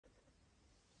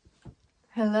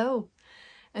Hello,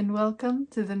 and welcome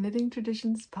to the Knitting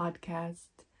Traditions Podcast.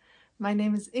 My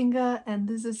name is Inga, and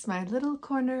this is my little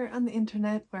corner on the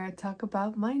internet where I talk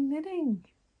about my knitting.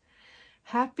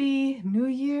 Happy New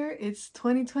Year! It's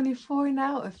 2024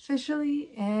 now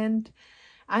officially, and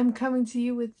I'm coming to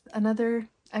you with another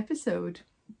episode.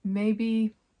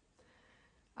 Maybe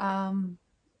I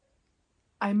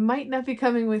might not be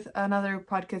coming with another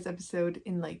podcast episode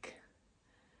in like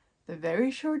the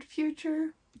very short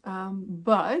future,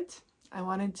 but I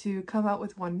wanted to come out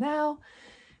with one now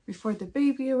before the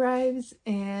baby arrives,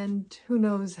 and who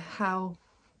knows how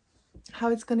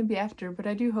it's going to be after, but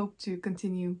I do hope to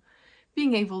continue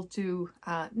being able to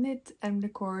knit and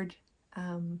record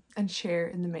and share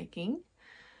in the making.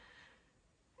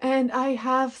 And I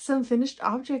have some finished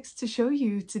objects to show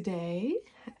you today,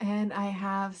 and I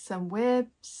have some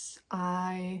whips.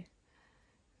 I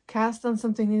cast on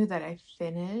something new that I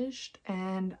finished,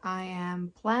 and I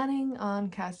am planning on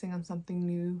casting on something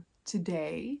new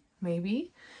today,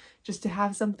 maybe, just to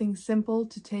have something simple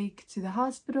to take to the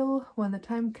hospital when the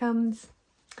time comes,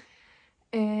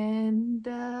 and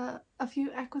a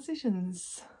few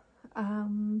acquisitions.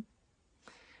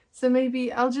 So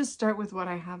maybe I'll just start with what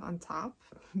I have on top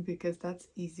because that's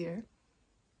easier.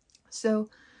 So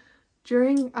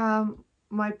during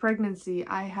my pregnancy,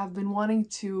 I have been wanting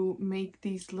to make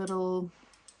these little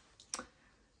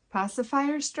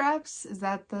pacifier straps. Is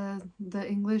that the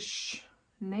English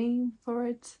name for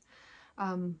it?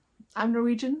 I'm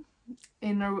Norwegian.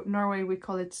 In Norway we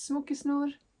call it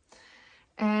smokkesnor.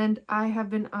 And I have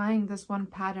been eyeing this one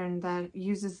pattern that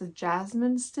uses the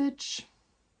Jasmin stitch.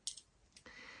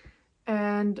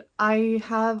 And I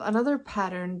have another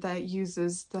pattern that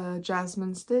uses the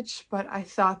Jasmin stitch, but I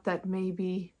thought that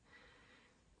maybe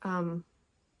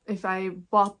if I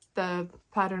bought the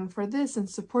pattern for this and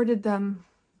supported them,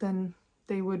 then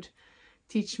they would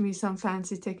teach me some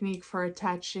fancy technique for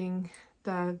attaching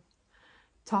the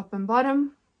top and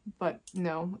bottom. But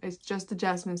no, it's just the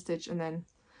Jasmin stitch, and then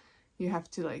you have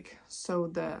to like sew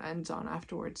the ends on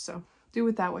afterwards. So do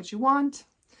with that what you want.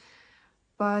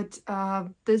 But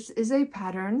this is a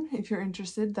pattern, if you're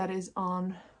interested, that is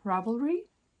on Ravelry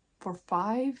for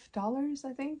 $5,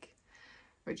 I think,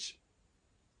 which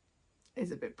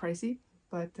is a bit pricey,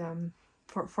 but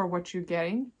for what you're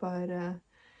getting. But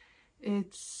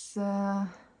it's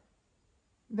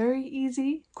very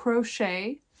easy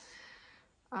crochet,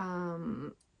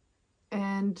 and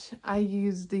I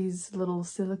use these little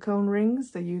silicone rings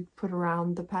that you put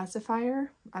around the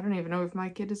pacifier. I don't even know if my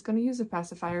kid is going to use a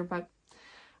pacifier, but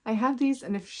I have these,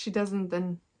 and if she doesn't,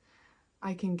 then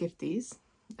I can gift these.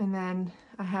 And then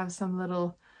I have some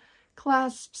little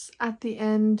clasps at the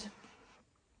end.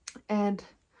 And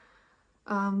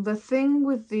the thing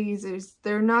with these is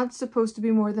they're not supposed to be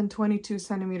more than 22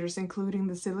 centimeters, including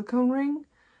the silicone ring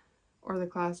or the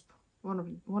clasp,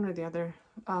 one or the other,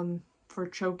 for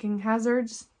choking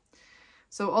hazards.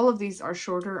 So all of these are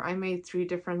shorter. I made 3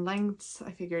 different lengths. I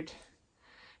figured it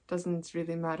doesn't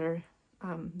really matter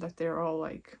that they're all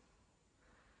like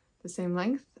the same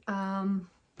length.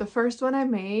 The first one I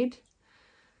made,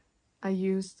 I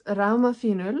used rauma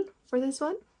finull for this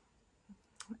one,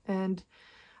 and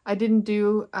I didn't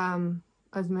do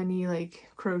as many like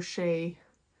crochet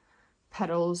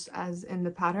petals as in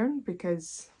the pattern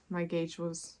because my gauge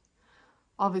was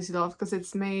obviously off, because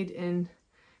it's made in,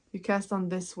 you cast on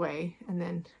this way and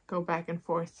then go back and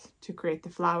forth to create the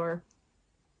flower.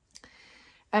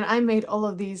 And I made all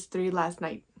of these 3 last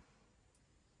night.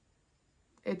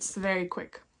 It's very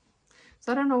quick.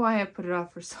 So I don't know why I put it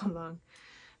off for so long.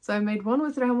 So I made one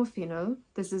with rauma finull.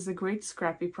 This is a great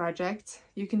scrappy project.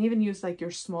 You can even use like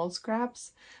your small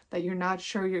scraps that you're not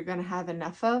sure you're going to have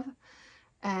enough of.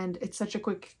 And it's such a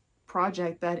quick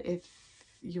project that if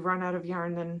you run out of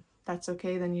yarn, then that's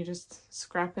okay. Then you just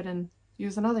scrap it and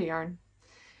use another yarn.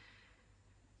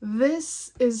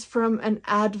 This is from an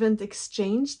Advent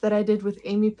exchange that I did with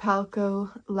Amy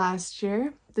Palco last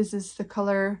year. This is the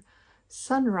color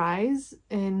Sunrise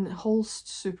in Holst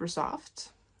Super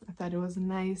Soft. I thought it was a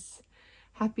nice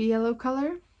happy yellow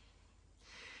color.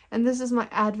 And this is my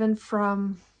Advent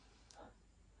from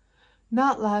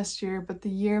not last year, but the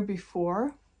year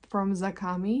before, from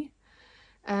Zakami.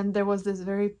 And there was this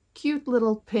very cute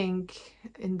little pink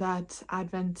in that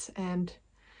Advent, and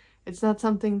it's not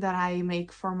something that I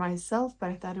make for myself, but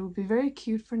I thought it would be very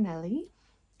cute for Nelly.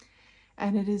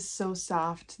 And it is so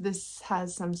soft. This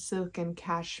has some silk and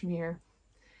cashmere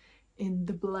in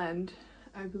the blend.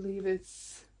 I believe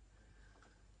it's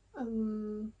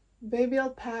baby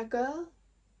alpaca,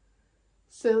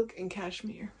 silk, and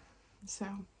cashmere. So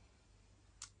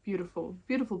beautiful,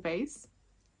 beautiful base.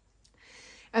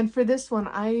 And for this one,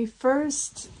 I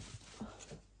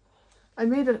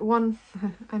made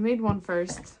one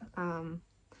first,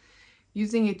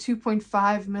 using a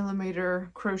 2.5 millimeter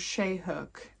crochet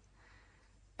hook,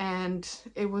 and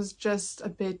it was just a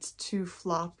bit too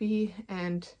floppy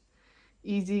and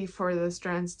easy for the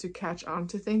strands to catch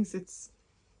onto things.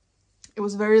 It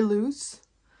was very loose,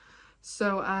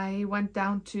 so I went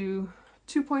down to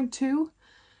 2.2,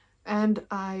 and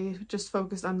I just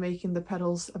focused on making the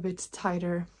petals a bit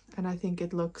tighter, and I think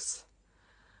it looks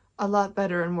a lot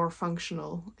better and more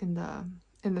functional in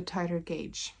the tighter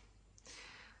gauge.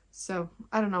 So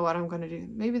I don't know what I'm gonna do.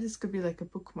 Maybe this could be like a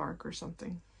bookmark or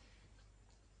something.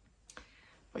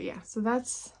 But yeah, so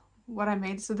that's what I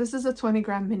made. So this is a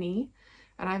 20-gram mini,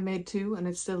 and I made two, and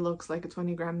it still looks like a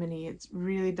 20-gram mini. It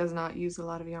really does not use a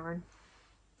lot of yarn.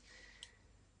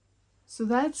 So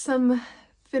that's some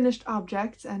finished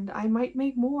objects, and I might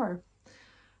make more.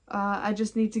 I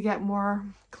just need to get more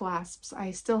clasps.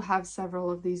 I still have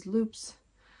several of these loops.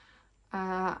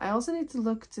 I also need to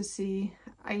look to see,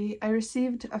 I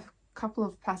received a couple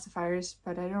of pacifiers,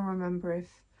 but I don't remember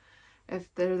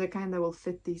if they're the kind that will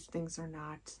fit these things or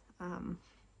not.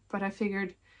 But I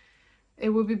figured it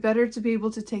would be better to be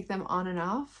able to take them on and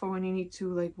off for when you need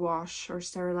to like wash or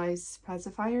sterilize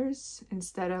pacifiers,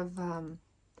 instead of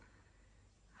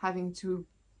having to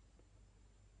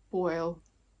boil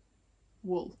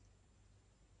wool.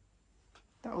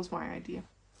 That was my idea.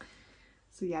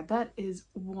 So yeah, that is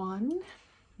one.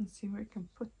 Let's see where I can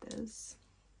put this.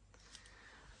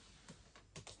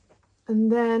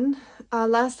 And then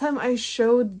last time I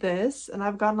showed this, and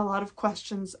I've gotten a lot of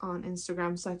questions on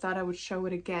Instagram, so I thought I would show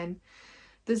it again.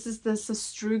 This is the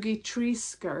Sastrugi Tree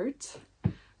Skirt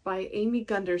by Amy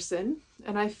Gunderson,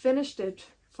 and I finished it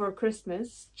for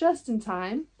Christmas just in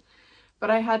time, but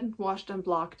I hadn't washed and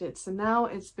blocked it. So now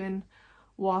it's been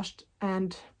washed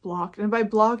and blocked, and by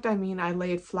blocked I mean I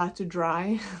lay it flat to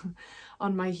dry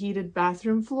on my heated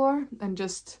bathroom floor and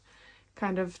just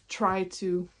kind of try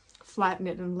to flatten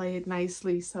it and lay it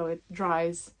nicely so it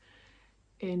dries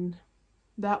in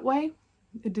that way.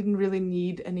 It didn't really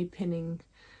need any pinning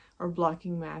or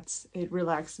blocking mats. It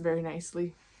relaxed very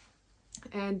nicely.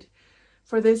 And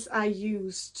for this I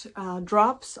used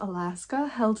Drops Alaska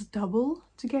held double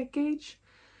to get gauge.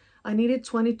 I needed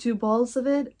 22 balls of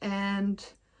it, and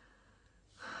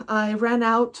I ran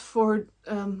out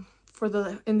in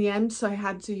the end, so I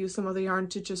had to use some other yarn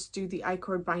to just do the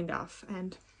I-cord bind off,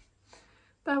 and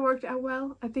that worked out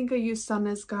well. I think I used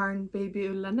Sandnesgarn Baby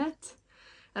Ulanet,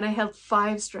 and I held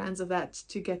 5 strands of that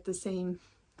to get the same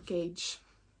gauge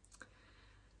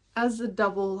as the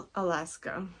double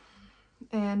Alaska.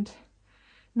 And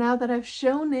now that I've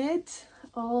shown it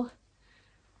all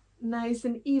nice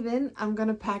and even, I'm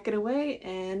gonna pack it away,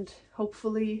 and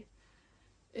hopefully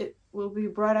it will be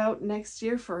brought out next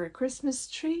year for a Christmas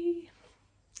tree.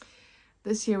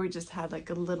 This year we just had like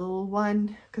a little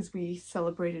one because we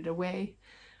celebrated away,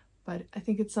 but I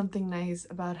think it's something nice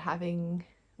about having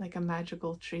like a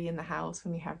magical tree in the house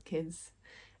when you have kids.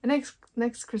 And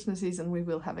next Christmas season we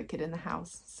will have a kid in the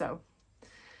house, so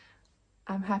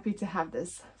I'm happy to have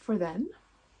this for then.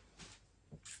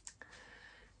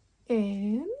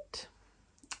 And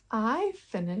I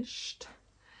finished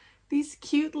these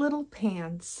cute little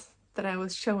pants that I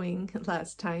was showing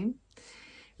last time.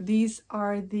 These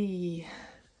are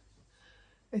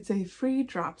it's a free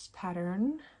drops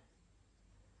pattern.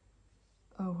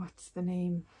 Oh, what's the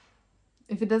name?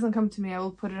 If it doesn't come to me, I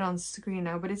will put it on screen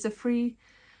now, but it's a free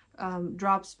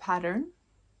drops pattern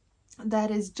that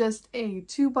is just a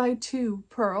 2x2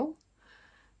 purl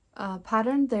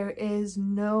pattern. There is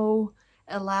no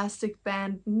elastic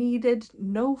band needed,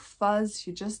 no fuzz.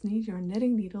 You just need your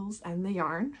knitting needles and the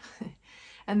yarn.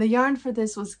 And the yarn for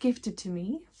this was gifted to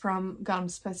me from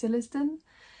Garnspesialisten.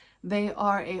 They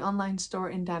are an online store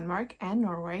in Denmark and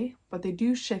Norway, but they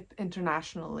do ship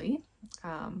internationally.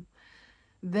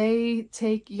 They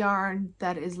take yarn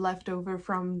that is left over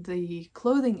from the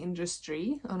clothing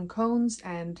industry on cones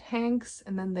and hanks,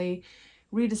 and then they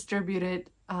redistribute it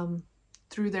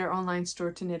through their online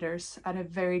store to knitters at a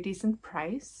very decent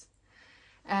price.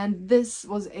 And this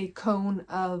was a cone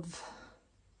of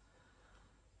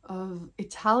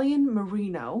Italian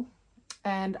merino,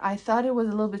 and I thought it was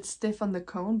a little bit stiff on the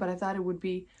cone, but I thought it would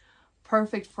be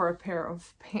perfect for a pair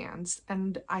of pants,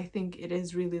 and I think it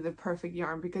is really the perfect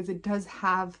yarn because it does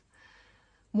have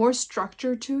more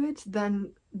structure to it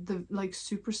than the like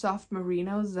super soft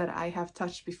merinos that I have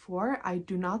touched before. I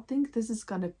do not think this is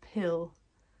gonna pill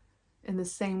in the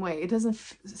same way. It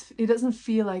doesn't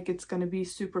feel like it's gonna be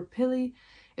super pilly.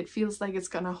 It feels like it's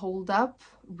gonna hold up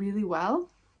really well.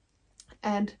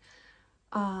 And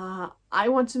I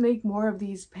want to make more of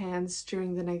these pants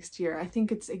during the next year. I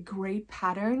think it's a great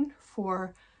pattern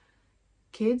for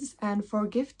kids and for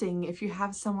gifting if you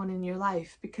have someone in your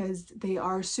life, because they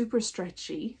are super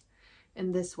stretchy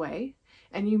in this way.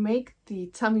 And you make the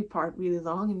tummy part really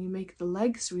long and you make the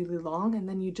legs really long, and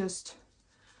then you just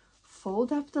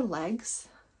fold up the legs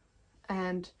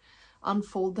and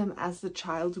unfold them as the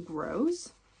child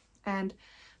grows. And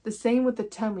the same with the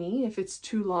tummy. If it's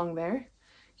too long there,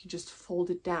 you just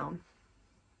fold it down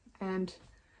and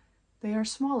they are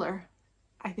smaller.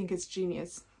 I think it's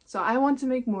genius. So I want to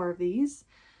make more of these.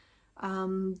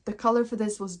 The color for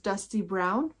this was dusty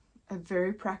brown, a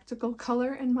very practical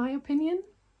color in my opinion.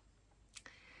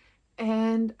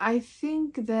 And I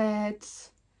think that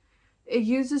it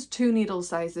uses 2 needle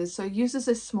sizes. So it uses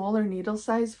a smaller needle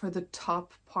size for the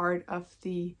top part of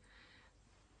the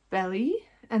belly.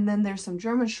 And then there's some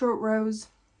German short rows.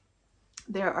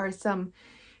 There are some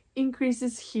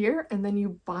increases here, and then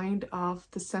you bind off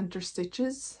the center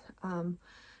stitches.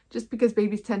 Just because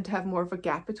babies tend to have more of a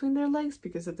gap between their legs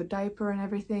because of the diaper and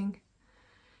everything.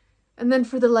 And then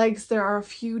for the legs, there are a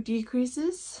few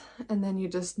decreases, and then you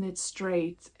just knit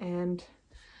straight. And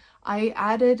I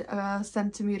added a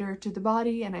centimeter to the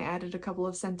body, and I added a couple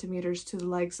of centimeters to the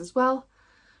legs as well,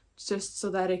 just so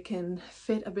that it can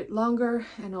fit a bit longer.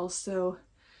 And also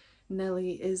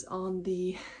Nelly is on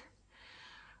the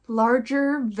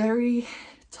larger, very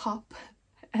top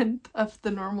end of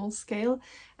the normal scale,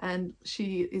 and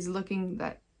she is looking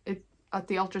that it at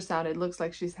the ultrasound it looks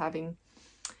like she's having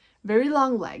very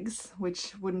long legs,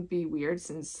 which wouldn't be weird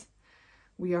since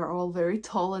we are all very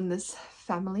tall in this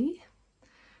family.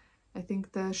 I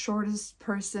think the shortest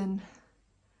person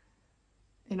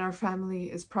in our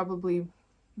family is probably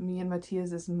me and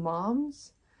Matthias's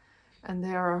moms, and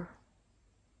they are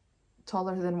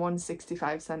taller than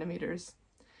 165 centimeters.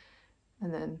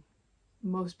 And then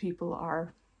most people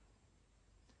are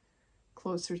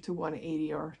closer to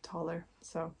 180 or taller.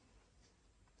 So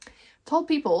tall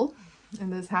people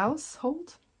in this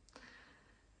household.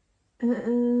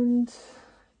 And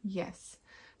yes,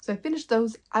 so I finished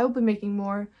those. I will be making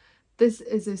more. This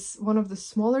is one of the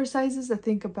smaller sizes. I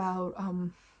think about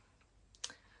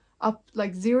up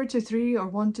like 0 to 3 or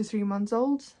 1 to 3 months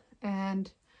old.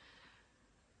 And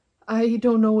I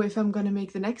don't know if I'm going to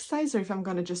make the next size or if I'm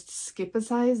going to just skip a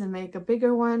size and make a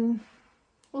bigger one.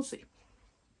 We'll see.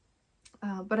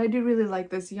 But I do really like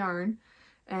this yarn,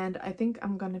 and I think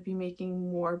I'm going to be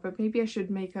making more, but maybe I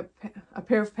should make a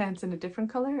pair of pants in a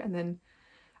different color, and then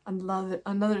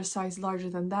another size larger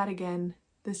than that again,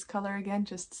 this color again,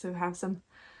 just to have some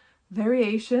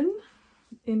variation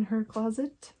in her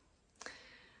closet.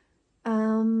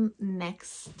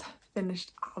 Next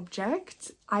finished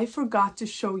object. I forgot to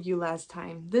show you last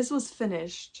time. This was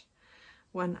finished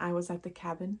when I was at the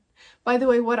cabin. By the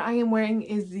way, what I am wearing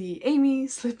is the Amy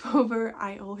slipover.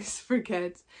 I always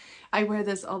forget. I wear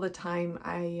this all the time.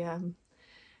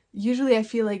 Usually I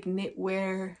feel like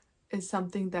knitwear is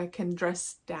something that can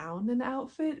dress down an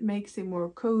outfit, makes it more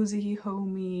cozy,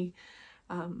 homey,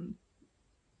 in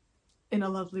a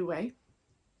lovely way.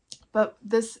 But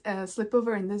this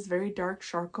slipover in this very dark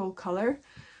charcoal color,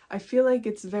 I feel like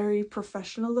it's very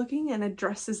professional looking, and it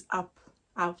dresses up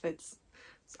outfits.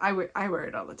 So I wear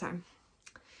it all the time.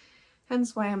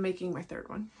 Hence why I'm making my third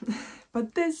one.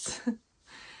 But this,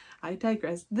 I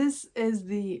digress. This is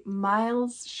the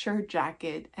Miles shirt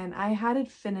jacket, and I had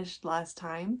it finished last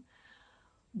time,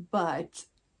 but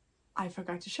I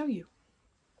forgot to show you.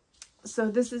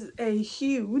 So this is a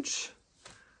huge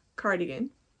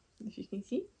cardigan, if you can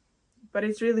see, but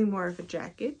it's really more of a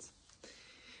jacket.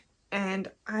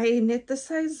 And I knit the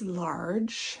size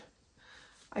large.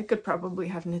 I could probably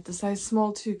have knit the size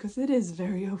small too, because it is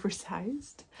very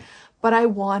oversized. But I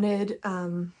wanted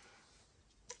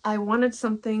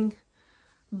something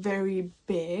very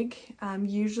big.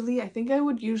 Usually, I think I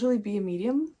would usually be a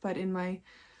medium, but in my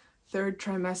 3rd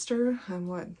trimester, I'm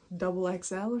what, double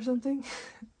XL or something,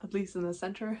 at least in the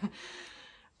center.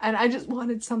 And I just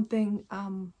wanted something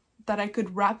that I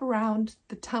could wrap around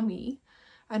the tummy.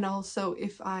 And also,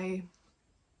 if I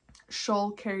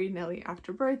shawl carry Nelly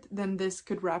after birth, then this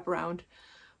could wrap around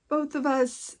both of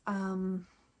us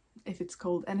if it's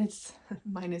cold. And it's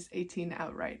 -18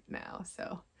 out right now,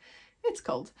 so it's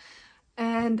cold.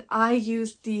 And I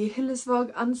used the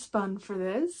hillesvåg unspun for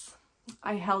this.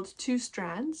 I held 2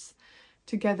 strands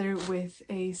together with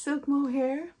a silk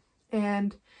mohair,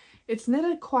 and it's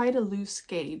knitted quite a loose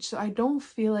gauge, so I don't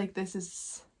feel like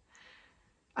it's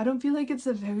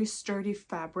a very sturdy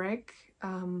fabric.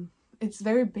 It's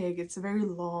very big, it's very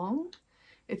long,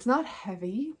 it's not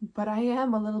heavy, but I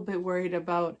am a little bit worried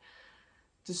about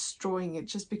destroying it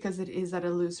just because it is at a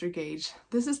looser gauge.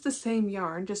 This is the same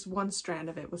yarn, just one strand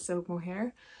of it with silk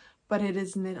mohair, but it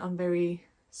is knit on very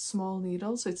small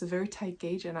needles, so it's a very tight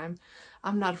gauge, and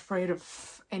I'm not afraid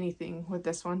of anything with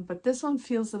this one. But this one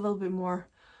feels a little bit more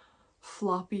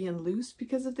floppy and loose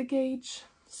because of the gauge.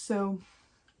 So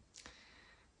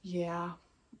yeah,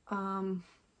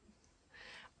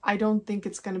 I don't think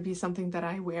it's going to be something that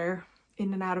I wear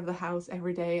in and out of the house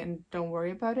every day and don't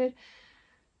worry about it.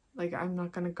 Like, I'm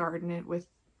not going to garden it with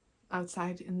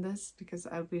outside in this because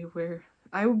I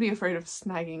would be afraid of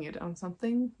snagging it on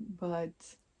something, but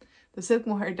the silk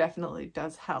mohair definitely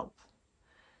does help.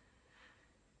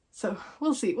 So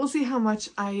we'll see how much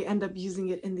I end up using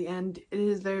it in the end. It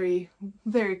is very,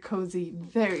 very cozy,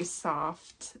 very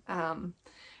soft, and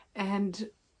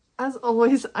as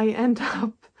always I end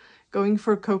up going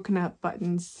for coconut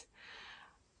buttons.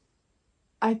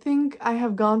 I think I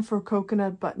have gone for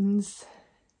coconut buttons,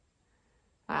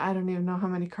 I don't even know how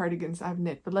many cardigans I've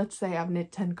knit, but let's say I've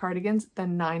knit 10 cardigans,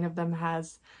 then 9 of them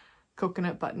has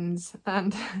coconut buttons.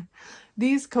 And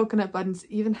these coconut buttons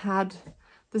even had,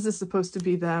 this is supposed to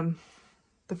be the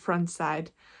front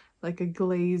side, like a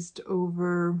glazed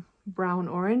over brown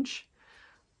orange,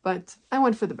 but I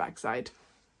went for the back side,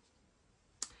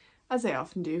 as I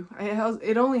often do.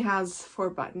 It only has 4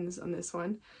 buttons on this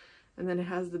one, and then it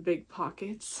has the big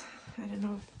pockets. I don't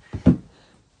know if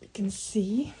you can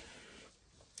see,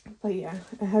 but yeah,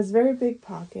 it has very big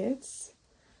pockets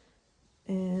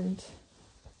and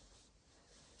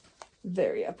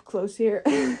very up close here.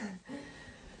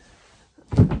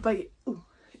 But ooh,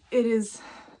 it is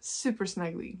super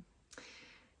snuggly.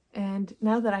 And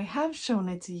now that I have shown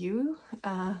it to you,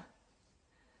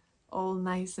 all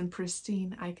nice and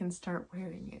pristine, I can start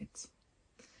wearing it.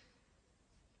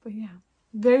 But yeah,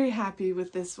 very happy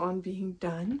with this one being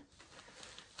done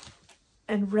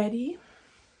and ready.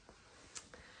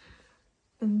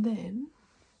 And then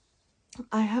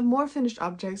I have more finished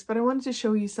objects, but I wanted to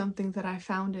show you something that I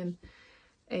found in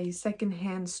a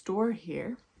secondhand store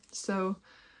here. So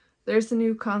there's a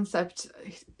new concept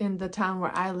in the town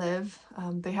where I live.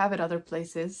 They have it other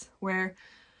places where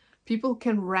people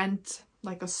can rent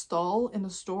like a stall in a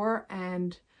store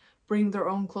and bring their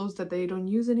own clothes that they don't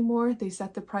use anymore. They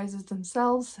set the prices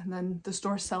themselves, and then the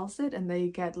store sells it and they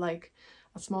get like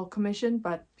a small commission,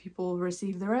 but people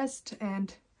receive the rest.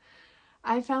 And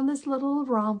I found this little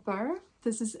romper.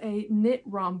 This is a knit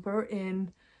romper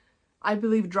in, I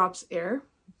believe, drops air,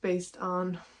 based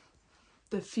on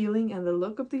the feeling and the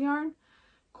look of the yarn.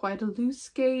 Quite a loose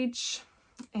gauge,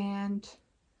 and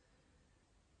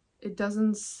it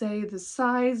doesn't say the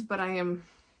size, but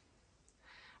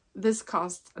this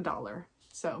cost $1,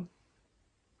 so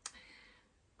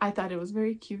I thought it was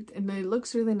very cute and it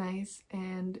looks really nice,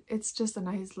 and it's just a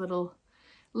nice little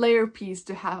layer piece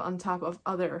to have on top of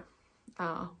other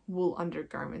wool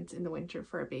undergarments in the winter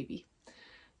for a baby.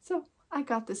 So I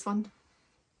got this one.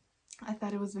 I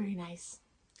thought it was very nice.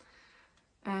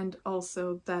 And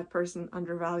also that person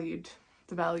undervalued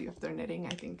the value of their knitting,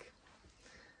 I think.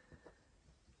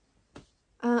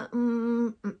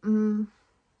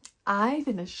 I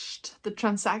finished the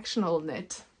transactional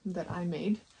knit that I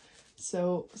made.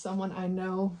 So someone I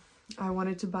know, I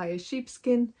wanted to buy a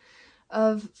sheepskin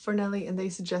of for Nelly, and they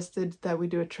suggested that we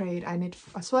do a trade. I knit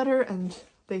a sweater and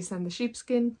they send the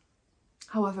sheepskin.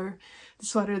 However, the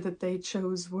sweater that they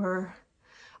chose were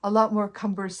a lot more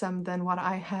cumbersome than what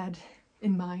I had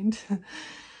in mind.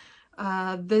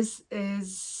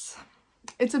 It's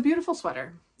a beautiful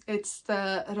sweater. It's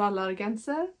the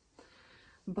rallargenser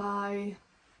by,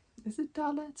 is it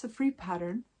Dala? It's a free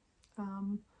pattern.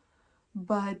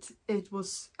 But it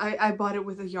was, I bought it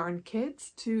with a yarn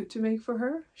kit to make for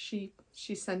her. She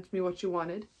sent me what she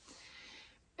wanted.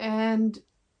 And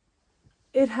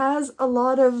it has a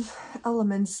lot of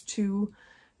elements to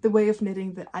the way of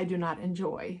knitting that I do not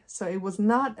enjoy. So it was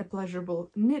not a pleasurable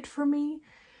knit for me.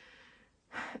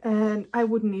 And I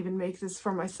wouldn't even make this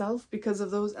for myself because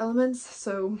of those elements.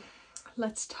 So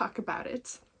let's talk about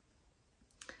it.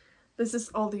 This is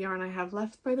all the yarn I have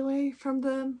left, by the way, from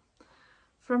the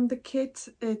kit.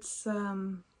 It's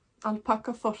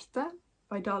alpaca forte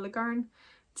by Garn.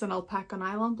 It's an alpaca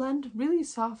nylon blend. Really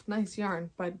soft, nice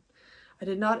yarn, but I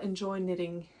did not enjoy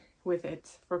knitting with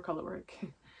it for color work.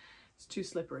 It's too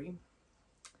slippery.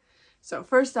 So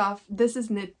first off, this is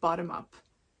knit bottom up.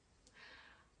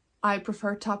 I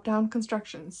prefer top-down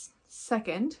constructions.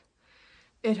 Second,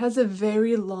 it has a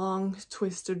very long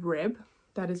twisted rib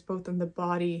that is both on the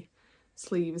body,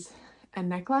 sleeves,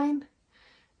 and neckline.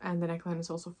 And the neckline is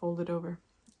also folded over.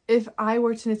 If I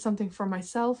were to knit something for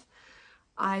myself,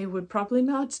 I would probably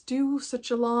not do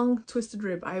such a long twisted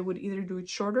rib. I would either do it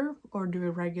shorter or do a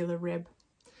regular rib.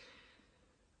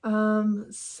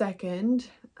 Second,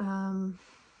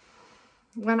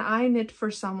 when I knit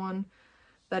for someone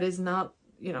that is not,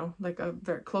 you know, like a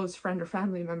very close friend or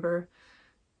family member,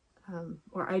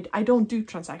 or I don't do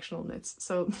transactional knits,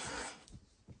 so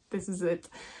this is it.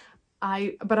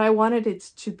 But I wanted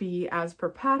it to be as per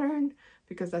pattern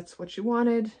because that's what she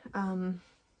wanted.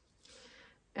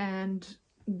 And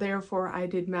therefore I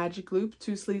did magic loop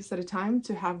 2 sleeves at a time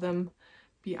to have them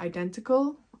be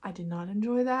identical. I did not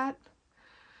enjoy that.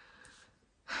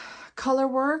 Color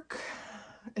work,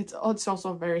 it's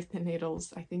also very thin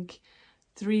needles. I think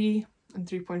 3 and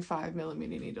 3.5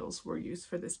 millimeter needles were used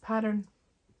for this pattern.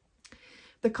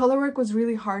 The color work was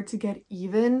really hard to get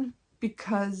even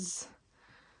because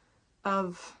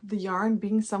of the yarn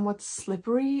being somewhat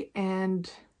slippery, and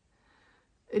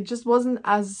it just wasn't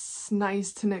as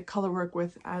nice to knit color work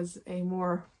with as a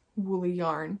more woolly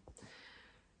yarn.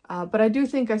 But I do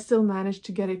think I still managed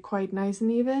to get it quite nice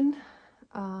and even.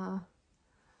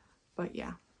 But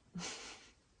yeah,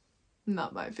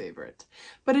 not my favorite.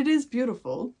 But it is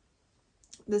beautiful.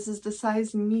 This is the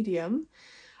size medium.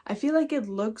 I feel like it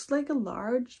looks like a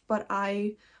large, but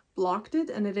I blocked it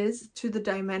and it is to the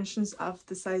dimensions of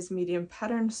the size medium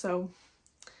pattern, so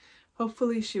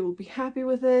hopefully she will be happy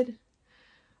with it.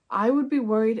 I would be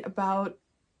worried about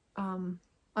an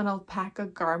alpaca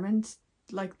garment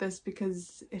like this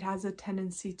because it has a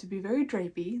tendency to be very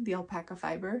drapey, the alpaca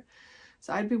fiber.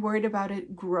 So I'd be worried about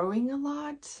it growing a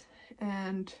lot,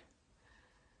 and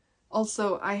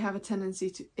also I have a tendency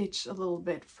to itch a little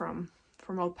bit from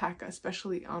alpaca,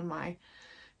 especially on my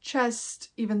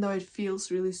chest, even though it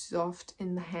feels really soft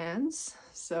in the hands.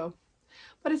 So,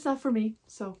 but it's not for me,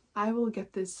 so I will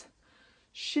get this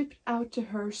shipped out to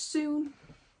her soon,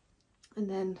 and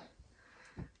then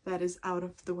that is out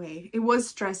of the way. It was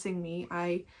stressing me.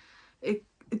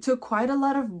 It took quite a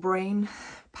lot of brain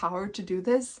power to do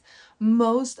this.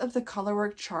 Most of the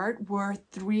colorwork chart were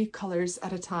 3 colors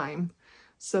at a time.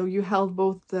 So you held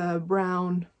both the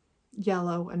brown,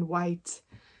 yellow, and white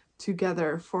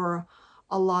together for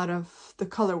a lot of the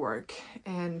color work.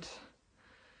 And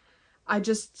I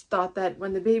just thought that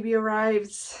when the baby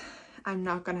arrives, I'm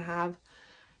not gonna have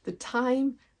the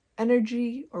time,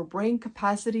 energy, or brain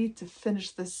capacity to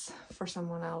finish this for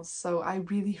someone else. So I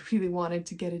really, really wanted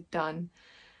to get it done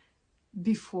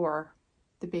before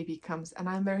the baby comes, and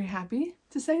I'm very happy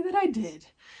to say that I did.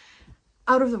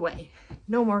 Out of the way.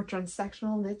 No more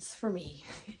transactional knits for me.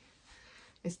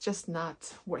 It's just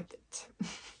not worth it.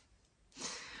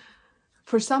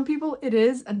 For some people it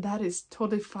is, and that is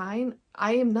totally fine.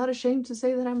 I am not ashamed to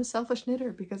say that I'm a selfish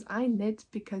knitter because I knit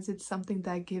because it's something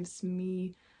that gives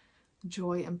me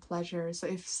joy and pleasure. So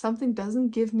if something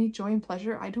doesn't give me joy and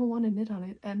pleasure, I don't want to knit on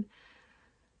it. And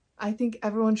I think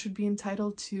everyone should be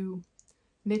entitled to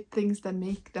knit things that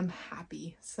make them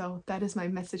happy. So that is my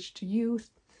message to you.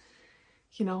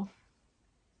 You know,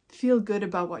 feel good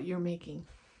about what you're making,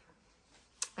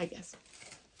 I guess.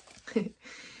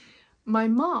 My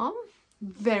mom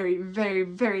very, very,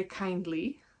 very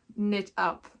kindly knit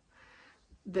up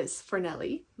this for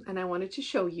Nelly, and I wanted to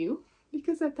show you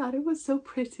because I thought it was so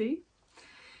pretty.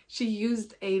 She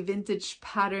used a vintage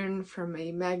pattern from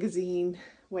a magazine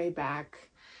way back.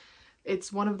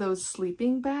 It's one of those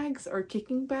sleeping bags or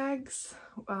kicking bags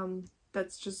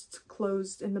that's just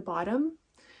closed in the bottom.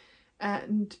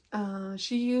 And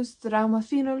she used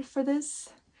raumafinol for this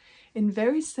in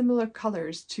very similar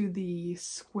colors to the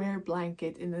square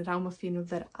blanket in the raumafinol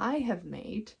that I have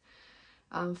made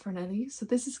for Nelly. So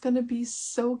this is going to be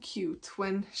so cute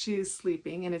when she is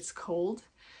sleeping and it's cold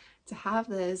to have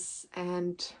this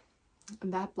and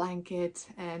that blanket.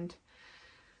 And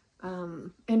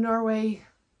in Norway,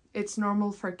 it's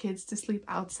normal for kids to sleep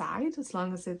outside as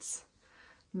long as it's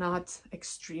not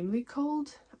extremely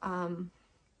cold.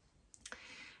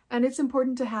 And it's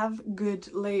important to have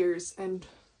good layers and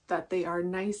that they are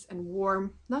nice and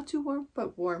warm, not too warm,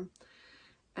 but warm.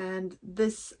 And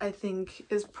this, I think,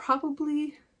 is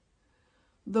probably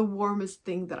the warmest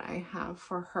thing that I have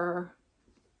for her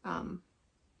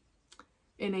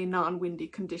in a non-windy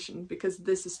condition, because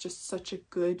this is just such a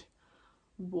good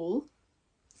wool.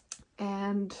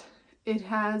 And it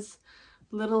has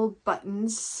little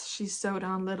buttons. She sewed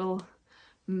on little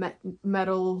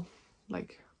metal,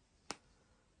 like,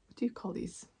 what do you call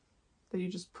these that you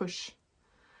just push?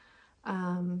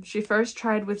 She first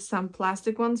tried with some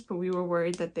plastic ones, but we were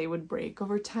worried that they would break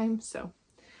over time, so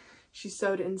she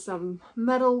sewed in some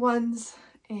metal ones,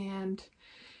 and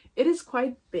it is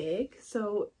quite big.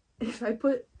 So if I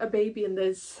put a baby in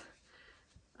this,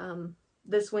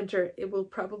 this winter it will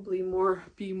probably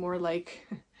be more like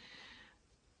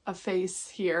a face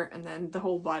here, and then the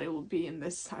whole body will be in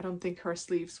this. I don't think her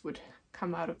sleeves would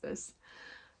come out of this,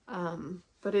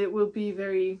 but it will be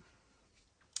very,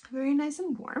 very nice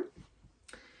and warm.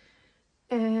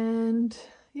 And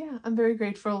yeah, I'm very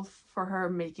grateful for her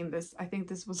making this. I think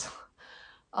this was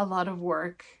a lot of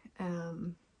work,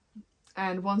 and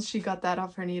once she got that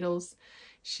off her needles,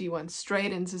 she went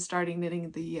straight into starting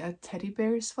knitting the teddy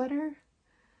bear sweater.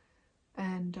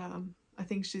 And I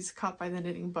think she's caught by the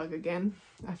knitting bug again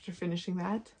after finishing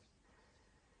that.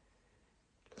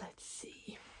 Let's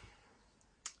see.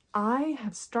 I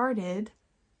have started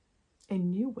a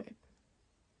new whip.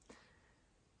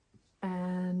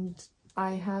 And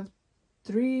I have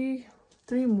three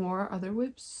more other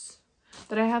whips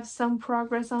that I have some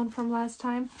progress on from last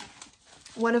time.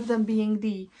 One of them being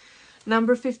the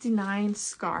number 59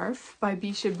 scarf by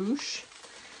Biches.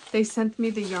 They sent me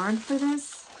the yarn for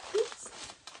this. Oops.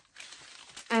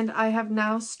 And I have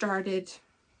now started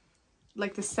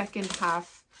like the second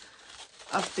half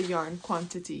of the yarn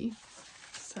quantity.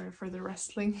 Sorry for the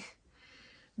rustling.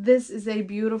 This is a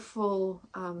beautiful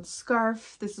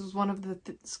scarf. This is one of the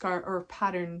scarf or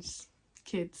patterns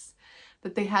kits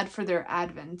that they had for their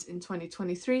advent in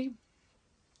 2023.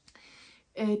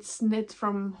 It's knit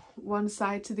from one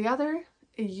side to the other.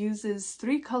 It uses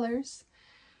 3 colors,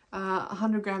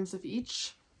 100 grams of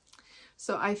each.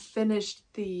 So I finished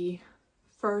the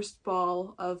first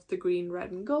ball of the green,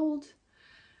 red, and gold,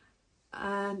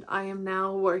 and I am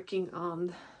now working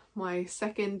on my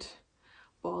second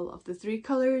ball of the 3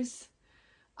 colors.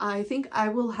 I think I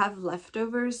will have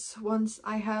leftovers once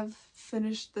I have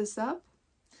finished this up.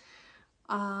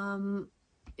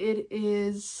 It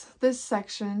is this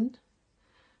section.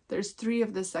 There's 3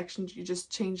 of this section. You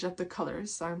just change up the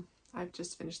colors. So I've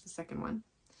just finished the second one.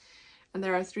 And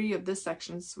there are 3 of this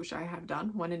sections, which I have done,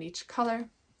 1 in each color.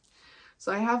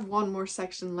 So I have 1 more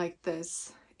section like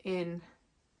this in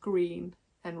green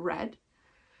and red,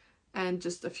 and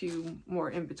just a few more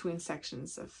in between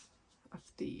sections of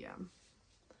the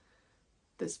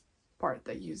this part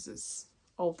that uses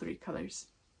all 3 colors.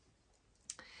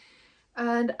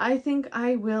 And I think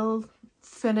I will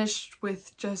finish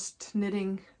with just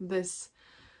knitting this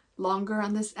longer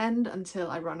on this end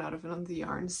until I run out of it on the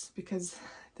yarns, because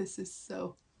this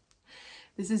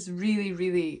is really,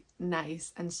 really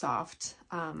nice and soft.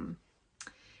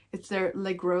 It's their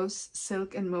gros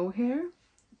silk and mohair,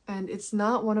 and it's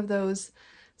not one of those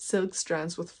silk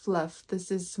strands with fluff. This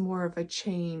is more of a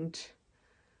chained,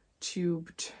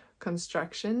 tubed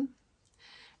construction,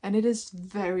 and it is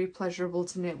very pleasurable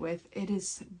to knit with. It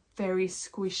is very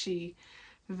squishy,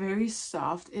 very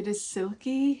soft. It is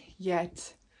silky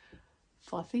yet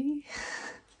fluffy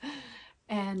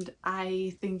and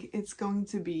I think it's going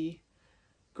to be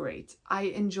great. I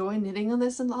enjoy knitting on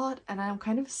this a lot, and I'm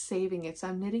kind of saving it, so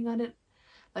I'm knitting on it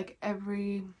like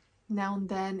every now and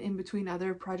then in between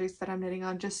other projects that I'm knitting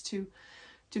on, just to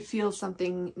feel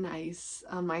something nice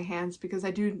on my hands, because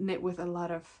I do knit with a lot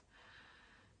of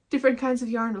different kinds of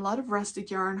yarn, a lot of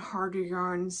rustic yarn, harder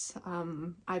yarns.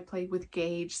 I play with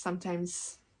gauge.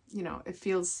 Sometimes, you know, it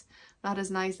feels not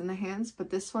as nice in the hands, but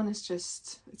this one is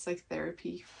just, it's like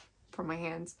therapy for my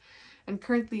hands. And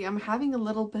currently I'm having a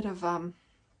little bit of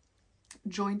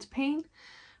joint pain,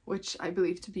 which I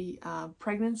believe to be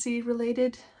pregnancy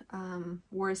related,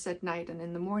 worse at night and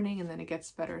in the morning, and then it gets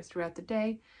better throughout the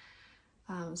day.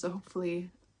 So hopefully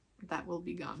that will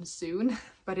be gone soon,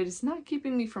 but it is not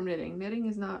keeping me from knitting. Knitting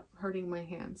is not hurting my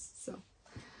hands, so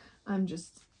I'm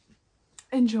just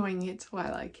enjoying it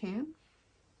while I can.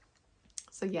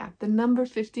 So yeah, the number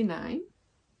 59.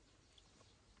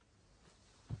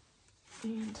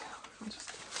 And I'll just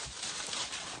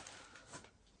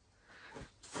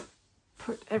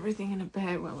put everything in a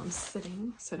bag while I'm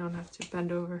sitting, so I don't have to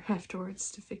bend over afterwards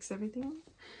to fix everything.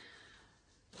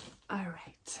 All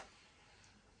right.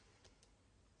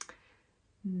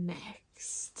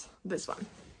 Next, this one.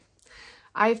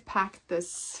 I've packed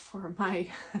this for my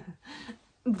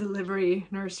delivery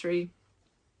nursery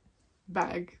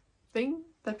bag thing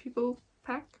that people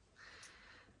pack.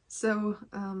 So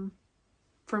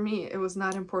for me, it was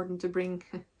not important to bring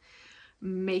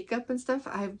makeup and stuff.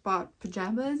 I've bought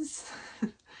pajamas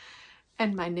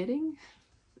and my knitting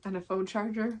and a phone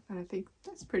charger, and I think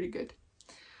that's pretty good.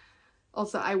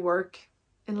 Also, I work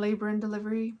in labor and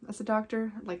delivery as a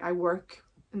doctor. Like, I work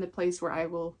in the place where I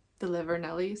will deliver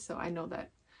Nelly, so I know that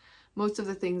most of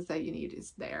the things that you need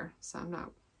is there, so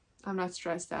I'm not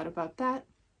stressed out about that.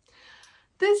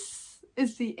 This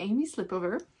is the Amy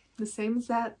slipover, the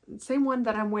same one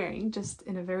that I'm wearing, just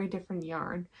in a very different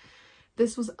yarn.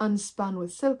 This was unspun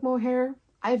with silk mohair.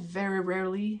 I very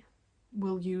rarely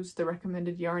will use the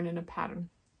recommended yarn in a pattern.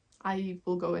 I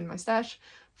will go in my stash,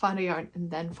 find a yarn, and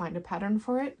then find a pattern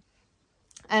for it.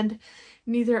 And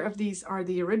neither of these are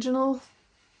the original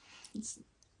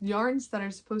yarns that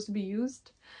are supposed to be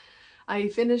used. I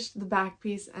finished the back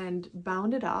piece and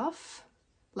bound it off.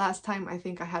 Last time I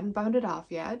think I hadn't bound it off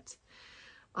yet.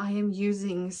 I am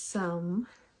using some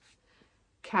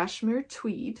cashmere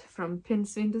tweed from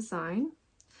pinnsvindesign,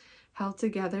 held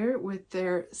together with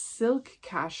their silk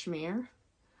cashmere,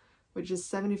 which is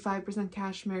 75%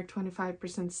 cashmere,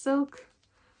 25% silk.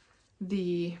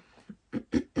 The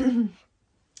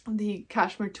the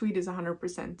cashmere tweed is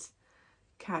 100%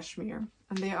 cashmere,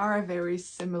 and they are a very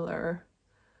similar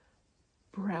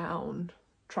brown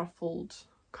truffled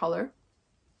color.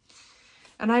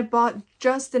 And I bought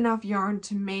just enough yarn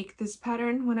to make this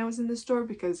pattern when I was in the store,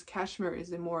 because cashmere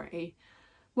is more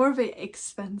of a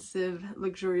expensive,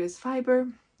 luxurious fiber,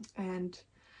 and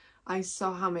I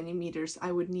saw how many meters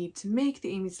I would need to make the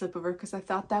Amy slipover, because I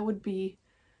thought that would be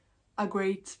a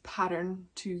great pattern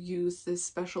to use this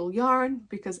special yarn,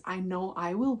 because I know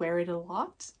I will wear it a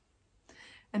lot,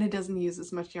 and it doesn't use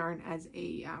as much yarn as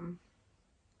a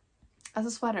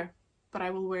sweater, but I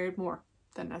will wear it more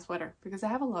than a sweater because I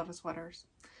have a lot of sweaters.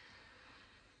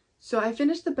 So I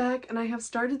finished the back and I have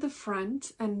started the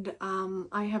front, and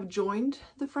I have joined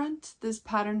the front. This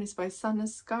pattern is by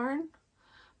sandnesgarn,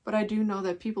 but I do know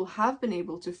that people have been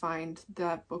able to find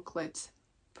that booklet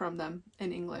from them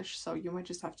in English, so you might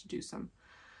just have to do some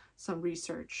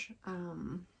research.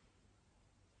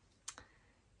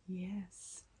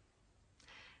 Yes.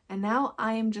 And now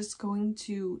I am just going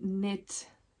to knit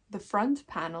the front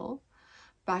panel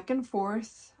back and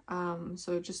forth,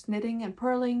 so just knitting and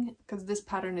purling, because this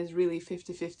pattern is really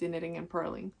 50-50 knitting and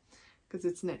purling because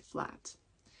it's knit flat.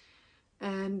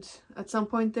 And at some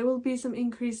point there will be some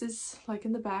increases like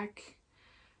in the back,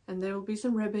 and there will be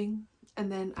some ribbing,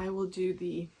 and then I will do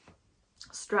the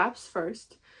straps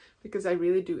first, because I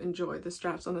really do enjoy the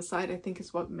straps on the side. I think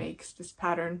is what makes this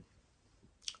pattern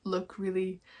look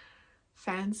really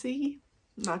fancy,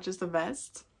 not just a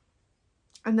vest.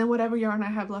 And then whatever yarn I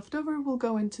have left over will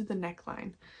go into the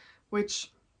neckline,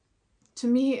 which to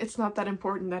me, it's not that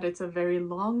important that it's a very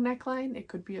long neckline. It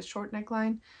could be a short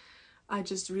neckline. I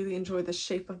just really enjoy the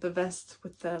shape of the vest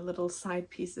with the little side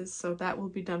pieces, so that will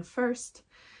be done first.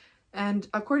 And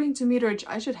according to meterage,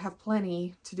 I should have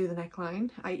plenty to do the neckline.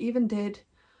 I even did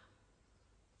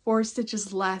 4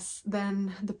 stitches less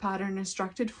than the pattern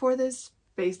instructed for this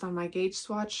based on my gauge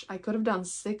swatch. I could have done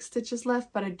 6 stitches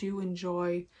left, but I do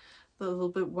enjoy a little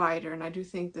bit wider, and I do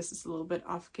think this is a little bit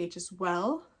off gauge as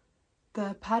well.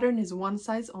 The pattern is one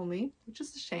size only, which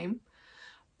is a shame,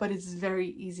 but it's very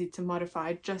easy to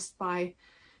modify just by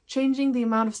changing the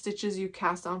amount of stitches you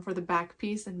cast on for the back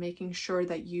piece and making sure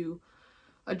that you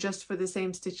adjust for the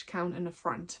same stitch count in the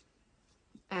front,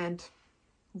 and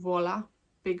voila,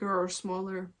 bigger or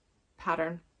smaller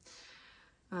pattern.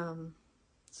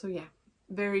 So yeah,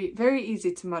 very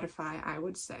easy to modify, I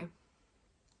would say.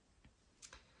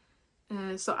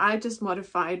 So I just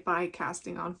modified by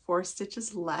casting on 4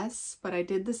 stitches less, but I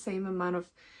did the same amount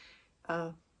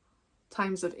of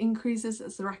times of increases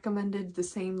as recommended, the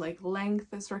same like length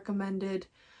as recommended,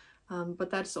 but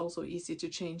that's also easy to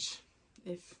change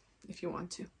if you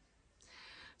want to.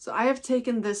 So I have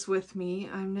taken this with me.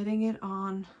 I'm knitting it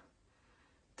on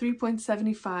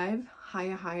 3.75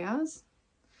 hayas,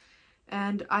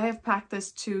 and I have packed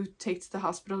this to take to the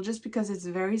hospital just because it's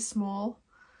very small.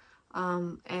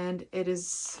 And it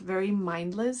is very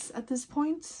mindless at this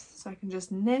point, so I can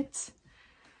just knit,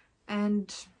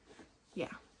 and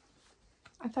yeah,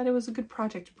 I thought it was a good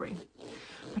project to bring.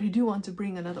 But I do want to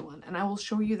bring another one, and I will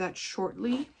show you that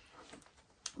shortly.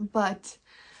 But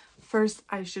first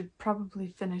I should probably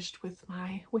finish with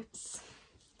my whips.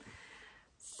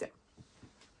 So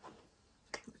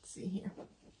let's see here.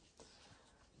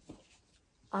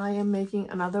 I am making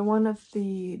another one of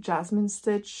the Jasmin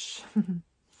stitch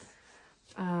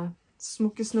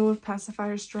smokkesnor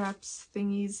pacifier straps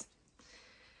thingies,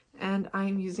 and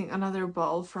I'm using another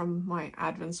ball from my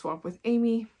advent swap with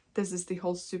Amy. This is the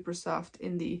whole super soft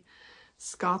in the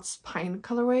Scots pine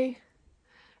colorway,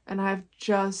 and I've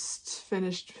just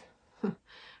finished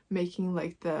making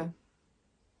like the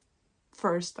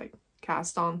first like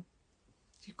cast on.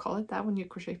 Do you call it that when you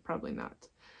crochet? Probably not.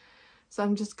 So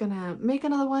I'm just gonna make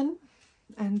another one,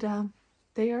 and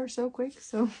they are so quick,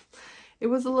 so it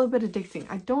was a little bit addicting.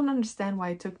 I don't understand why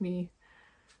it took me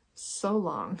so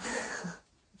long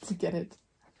to get it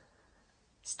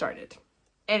started.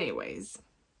 Anyways,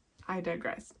 I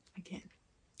digress again.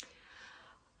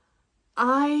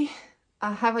 I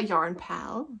have a yarn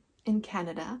pal in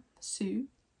Canada Sue,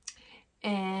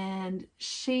 and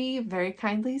she very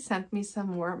kindly sent me some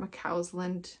more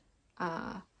McCausland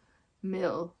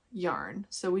mill yarn.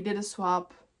 So we did a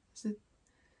swap, is it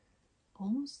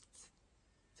almost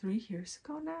 3 years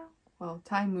ago now? Well,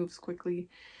 time moves quickly.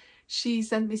 She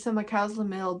sent me some McCausland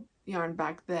mill yarn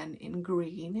back then in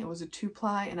green. It was a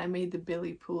 2-ply, and I made the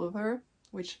Billy pullover,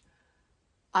 which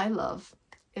I love.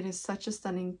 It is such a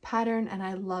stunning pattern, and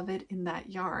I love it in that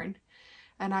yarn.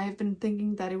 And I've been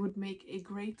thinking that it would make a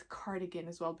great cardigan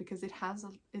as well, because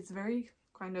it's very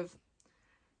kind of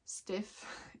stiff.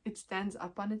 It stands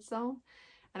up on its own.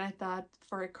 And I thought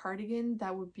for a cardigan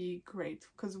that would be great,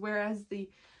 because whereas the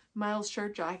Miles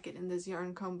shirt jacket in this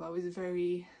yarn combo is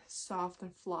very soft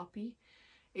and floppy,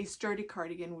 a sturdy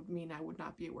cardigan would mean I would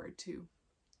not be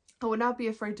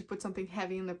afraid to put something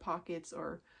heavy in the pockets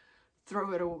or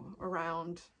throw it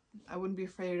around. I wouldn't be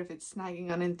afraid of it snagging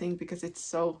on anything because it's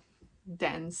so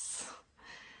dense.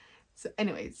 So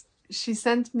anyways, she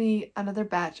sent me another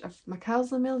batch of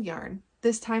McCausland mill yarn,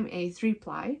 this time a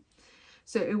 3-ply.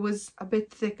 So it was a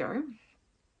bit thicker,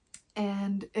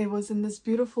 and it was in this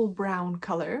beautiful brown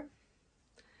color.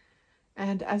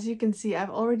 And as you can see, I've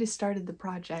already started the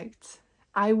project.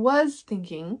 I was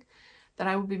thinking that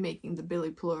I would be making the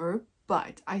Billy pullover,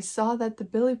 but I saw that the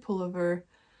Billy pullover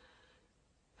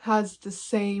has the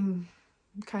same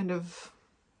kind of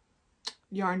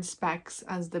yarn specs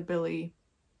as the Billy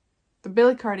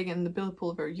cardigan. The Billy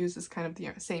pullover uses kind of the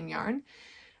same yarn,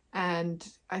 and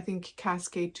I think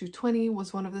Cascade 220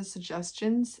 was one of the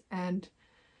suggestions, and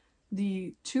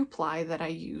the 2-ply that I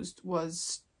used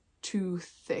was too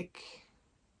thick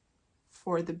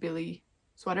for the Billy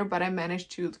sweater, but I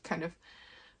managed to kind of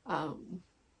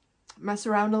mess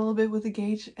around a little bit with the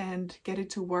gauge and get it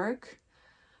to work.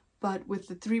 But with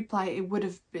the 3-ply, it would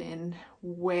have been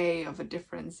way of a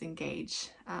difference in gauge.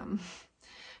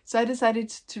 So I decided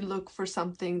to look for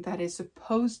something that is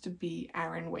supposed to be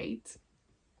Aran weight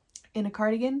in a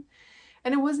cardigan.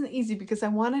 And it wasn't easy because I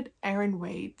wanted Aran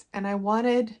weight, and I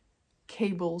wanted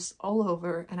cables all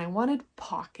over, and I wanted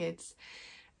pockets,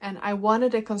 and I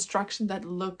wanted a construction that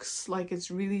looks like it's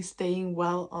really staying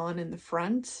well on in the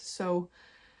front. So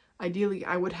ideally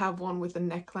I would have one with a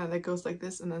neckline that goes like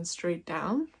this and then straight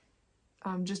down.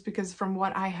 Just because from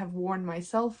what I have worn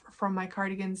myself from my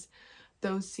cardigans,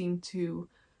 those seem to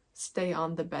stay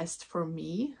on the best for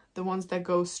me. The ones that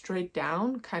go straight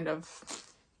down kind of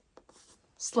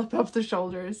slip up the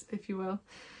shoulders, if you will.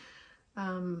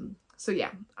 So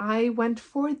yeah, I went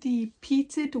for the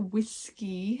peated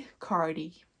whiskey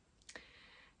cardi,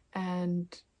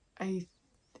 and I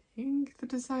think the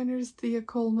designer is Thea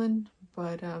Coleman,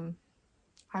 but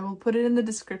I will put it in the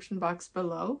description box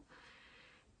below.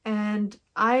 And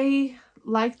I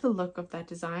like the look of that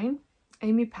design.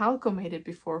 Amy Palco made it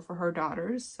before for her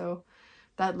daughters, so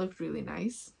that looked really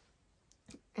nice.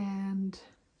 And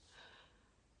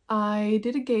I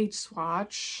did a gauge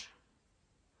swatch,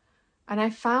 and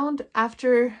I found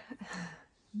after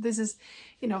this is,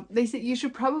 you know, they said you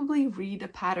should probably read a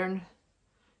pattern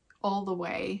all the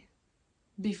way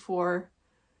before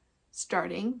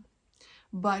starting,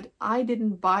 but I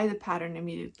didn't buy the pattern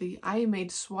immediately. I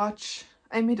made a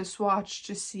swatch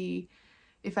to see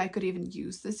if I could even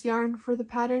use this yarn for the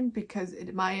pattern, because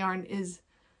my yarn is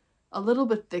a little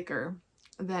bit thicker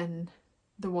than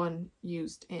the one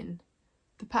used in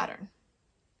the pattern.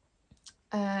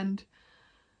 And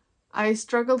I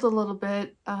struggled a little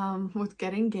bit with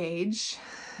getting gauge.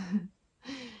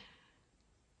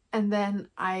 And then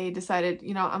I decided,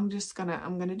 you know, I'm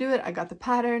gonna do it. I got the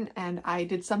pattern, and I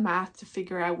did some math to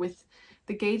figure out with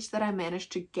the gauge that I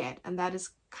managed to get, and that is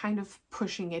kind of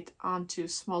pushing it onto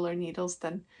smaller needles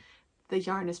than the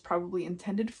yarn is probably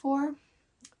intended for.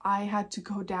 I had to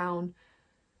go down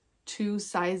 2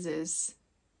 sizes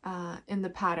in the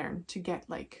pattern to get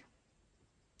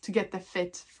the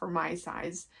fit for my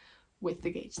size with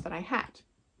the gauge that I had.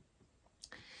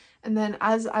 And then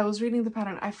as I was reading the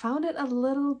pattern, I found it a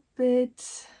little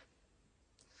bit,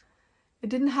 it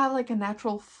didn't have like a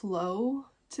natural flow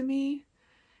to me,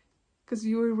 because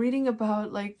you were reading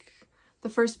about, like, the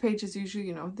first page is usually,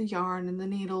 you know, the yarn and the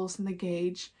needles and the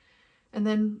gauge, and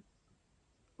then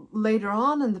later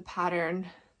on in the pattern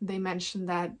they mentioned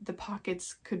that the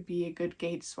pockets could be a good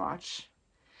gauge swatch.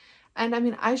 And I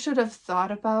mean, I should have thought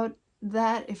about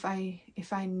that if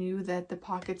I knew that the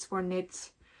pockets were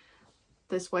knit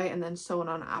this way and then sewn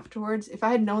on afterwards. If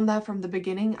I had known that from the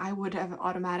beginning, I would have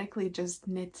automatically just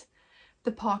knit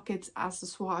the pockets as a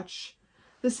swatch,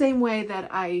 the same way that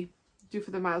I do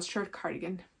for the Miles shirt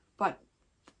cardigan, but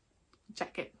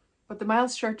the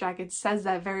Miles shirt jacket says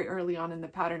that very early on in the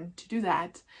pattern to do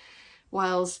that,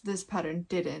 whilst this pattern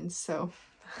didn't. So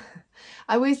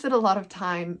I wasted a lot of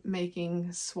time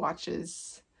making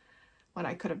swatches when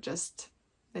I could have just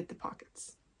knit the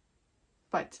pockets.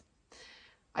 But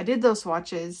I did those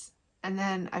swatches, and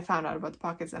then I found out about the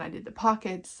pockets, and I did the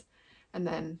pockets, and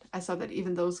then I saw that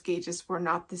even those gauges were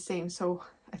not the same. So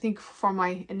I think for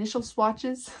my initial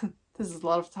swatches, this is a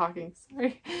lot of talking,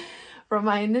 sorry. For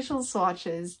my initial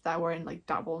swatches that were in like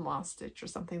double moss stitch or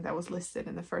something that was listed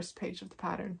in the first page of the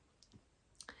pattern,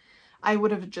 I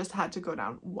would have just had to go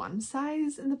down one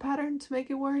size in the pattern to make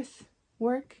it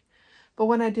work. But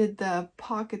when I did the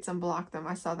pockets and blocked them,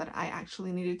 I saw that I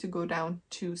actually needed to go down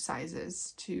 2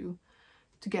 sizes to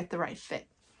get the right fit.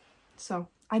 So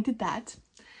I did that,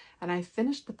 and I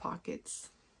finished the pockets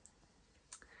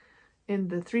in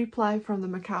the 3-ply from the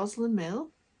McCausland mill.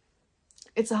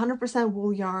 It's 100%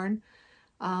 wool yarn,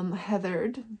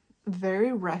 heathered,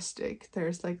 very rustic.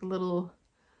 There's like little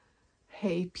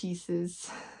hay pieces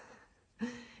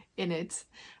in it,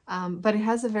 but it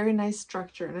has a very nice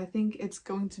structure, and I think it's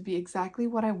going to be exactly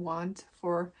what I want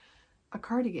for a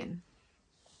cardigan.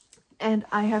 And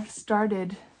I have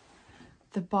started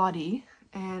the body,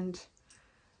 and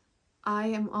I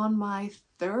am on my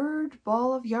 3rd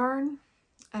ball of yarn,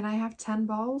 and I have 10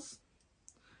 balls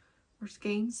or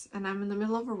skeins, and I'm in the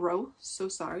middle of a row, so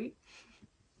sorry.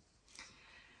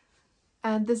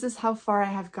 And this is how far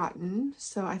I have gotten.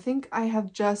 So I think I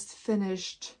have just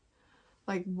finished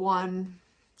like one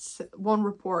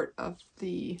report of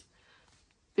the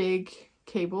big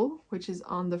cable, which is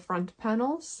on the front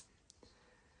panels.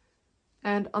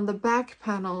 And on the back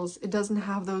panels, it doesn't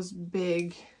have those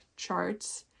big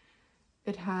charts.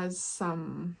 It has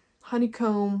some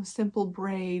honeycomb, simple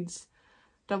braids,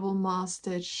 double moss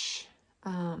stitch,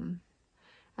 and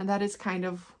that is kind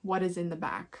of what is in the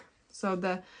back. So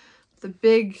the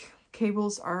big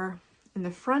cables are in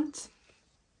the front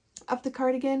of the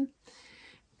cardigan,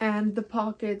 and the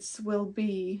pockets will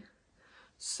be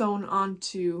sewn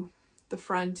onto the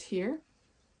front here.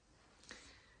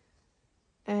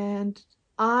 And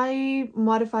I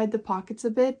modified the pockets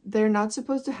a bit. They're not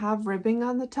supposed to have ribbing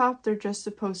on the top. They're just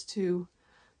supposed to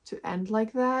end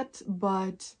like that.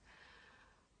 But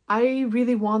I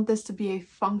really want this to be a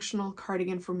functional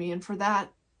cardigan for me. And for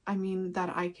that, I mean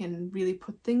that I can really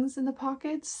put things in the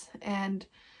pockets. And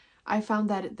I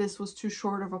found that this was too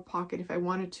short of a pocket. If I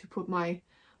wanted to put my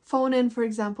phone in, for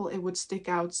example, it would stick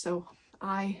out. So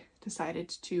I decided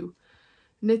to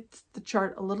knit the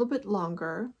chart a little bit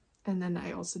longer, and then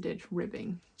I also did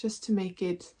ribbing just to make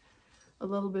it a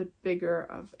little bit bigger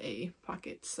of a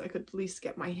pocket, so I could at least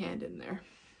get my hand in there.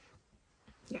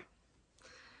 Yeah.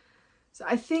 So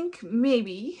I think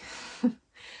maybe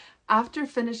after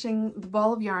finishing the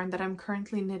ball of yarn that I'm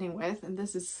currently knitting with, and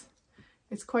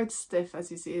it's quite stiff, as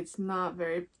you see, it's not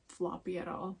very floppy at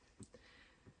all.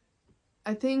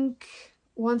 I think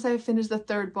once I finish the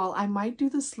 3rd ball, I might do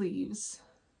the sleeves,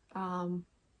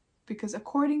 because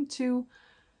according to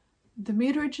the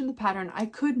meterage in the pattern, I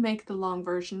could make the long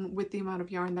version with the amount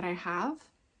of yarn that I have,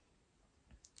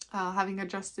 having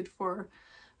adjusted for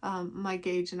my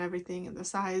gauge and everything and the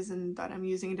size, and that I'm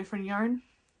using a different yarn.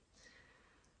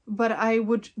 But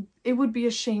it would be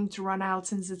a shame to run out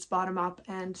since it's bottom up,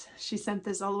 and she sent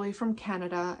this all the way from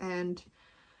Canada, and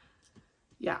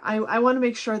yeah, I want to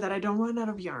make sure that I don't run out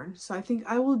of yarn. So I think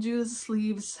I will do the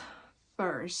sleeves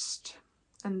first,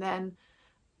 and then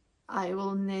I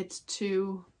will knit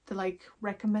to the like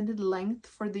recommended length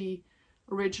for the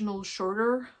original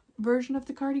shorter version of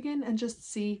the cardigan, and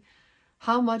just see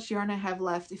how much yarn I have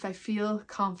left, if I feel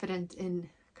confident in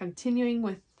continuing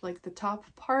with like the top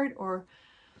part, or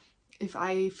if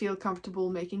I feel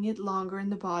comfortable making it longer in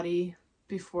the body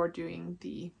before doing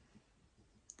the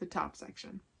top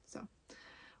section. So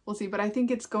we'll see, but I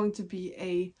think it's going to be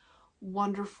a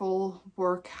wonderful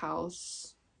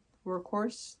workhorse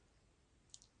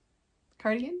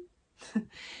cardigan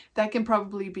that can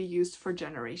probably be used for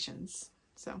generations.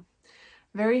 So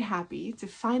very happy to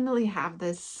finally have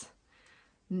this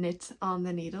knit on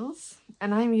the needles,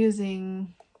 and I'm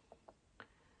using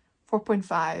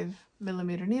 4.5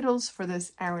 millimeter needles for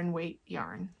this Aran weight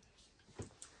yarn,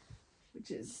 which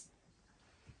is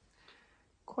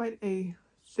quite a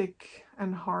thick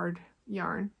and hard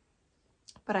yarn,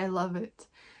 but I love it,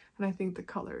 and I think the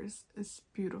colors is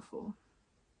beautiful.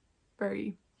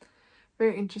 Very,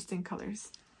 very interesting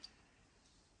colors.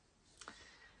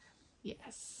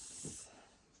 Yes,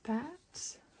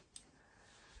 that.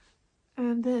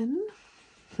 And then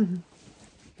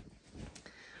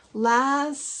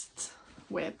last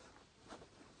whip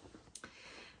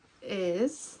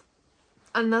is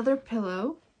another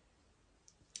pillow.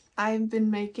 I've been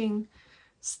making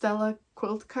Stella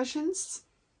quilt cushions.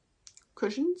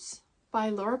 by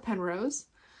Laura Penrose.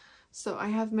 So I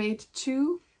have made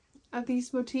 2 of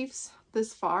these motifs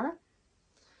this far,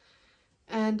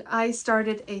 and I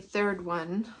started a 3rd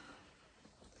one,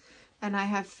 and I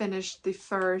have finished the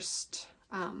first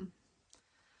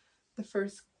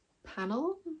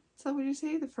panel, is that what you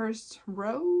say? The first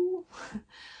row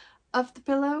of the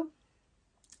pillow.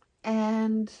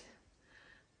 And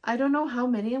I don't know how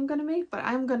many I'm gonna make, but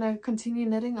I'm gonna continue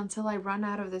knitting until I run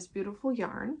out of this beautiful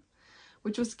yarn,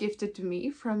 which was gifted to me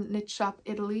from Knit Shop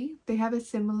Italy. They have a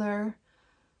similar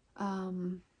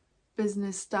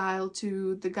business style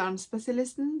to the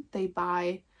garnrspesialisten. They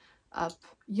buy up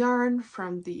yarn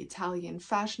from the Italian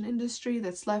fashion industry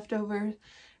that's left over,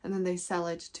 and then they sell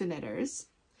it to knitters.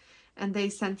 And they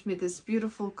sent me this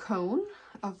beautiful cone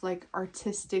of like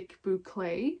artistic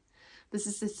boucle. This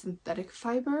is a synthetic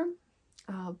fiber,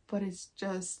 but it's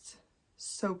just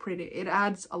so pretty. It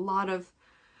adds a lot of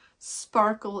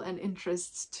sparkle and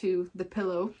interest to the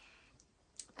pillow.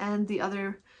 And the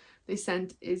other they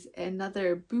sent is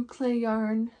another boucle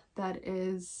yarn that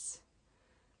is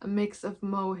a mix of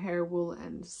mohair wool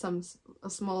and a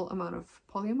small amount of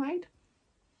polyamide.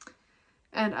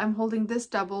 And I'm holding this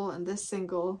double and this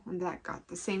single, and that got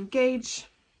the same gauge.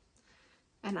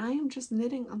 And I am just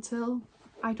knitting until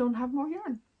I don't have more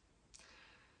yarn.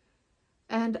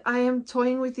 And I am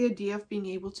toying with the idea of being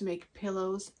able to make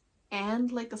pillows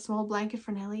and like a small blanket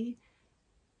for Nelly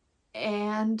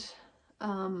and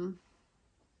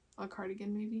a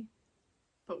cardigan maybe,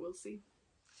 but we'll see.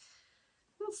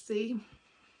 We'll see.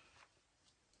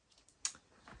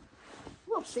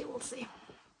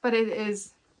 But it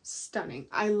is stunning.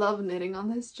 I love knitting on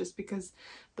this just because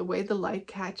the way the light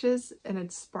catches and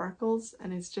it sparkles,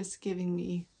 and it's just giving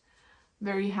me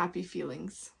very happy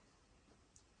feelings.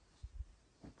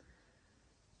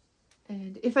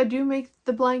 And if I do make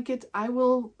the blanket, I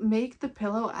will make the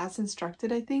pillow as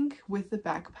instructed, I think, with the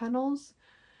back panels,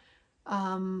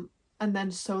 and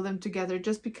then sew them together,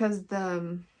 just because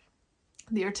the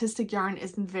artistic yarn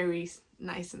isn't very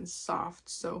nice and soft.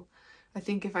 So I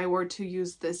think if I were to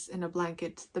use this in a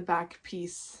blanket, the back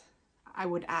piece I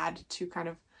would add to kind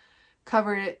of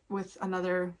cover it with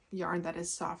another yarn that is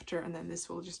softer, and then this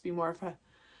will just be more of a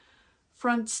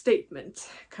front statement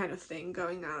kind of thing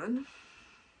going on.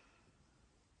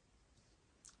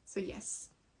 So yes,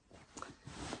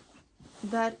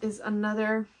 that is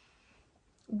another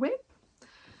whip,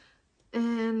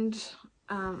 and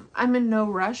I'm in no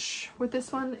rush with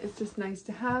this one. It's just nice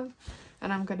to have.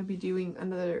 And I'm going to be doing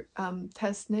another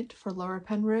test knit for Laura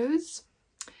Penrose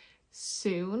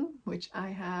soon, which I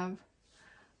have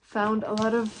found a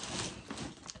lot of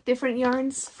different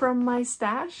yarns from my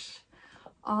stash.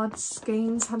 Odd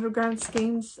skeins, 100-gram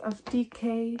skeins of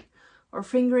DK or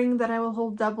fingering that I will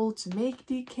hold double to make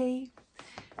DK.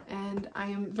 And I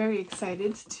am very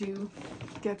excited to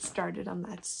get started on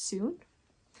that soon.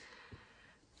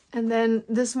 And then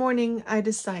this morning I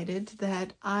decided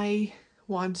that I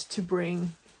want to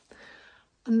bring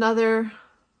another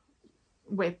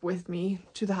whip with me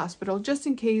to the hospital, just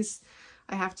in case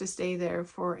I have to stay there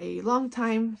for a long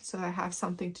time, so I have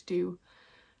something to do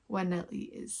when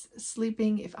Nelly is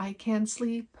sleeping, if I can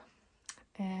sleep.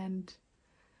 And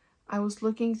I was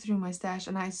looking through my stash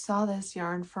and I saw this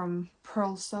yarn from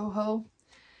Pearl Soho,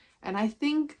 and I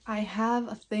think I have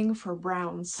a thing for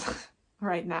browns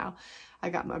right now. I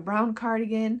got my brown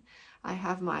cardigan. I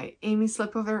have my Amy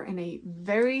slipover in a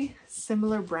very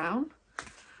similar brown.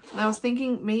 And I was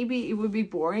thinking maybe it would be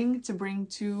boring to bring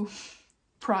 2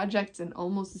 projects in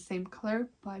almost the same color,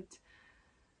 but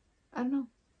I don't know.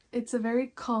 It's a very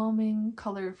calming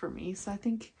color for me, so I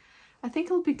think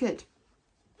it'll be good.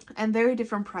 And very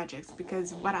different projects,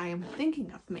 because what I am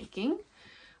thinking of making,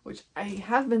 which I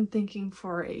have been thinking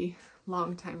for a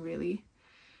long time really,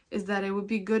 is that it would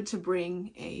be good to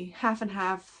bring a half and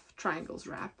half triangles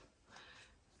wrap.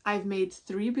 I've made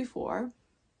 3 before.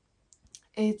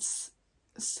 It's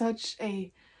such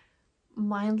a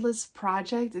mindless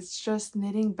project. It's just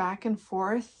knitting back and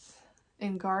forth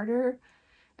in garter,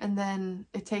 and then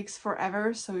it takes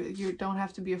forever, so you don't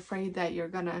have to be afraid that you're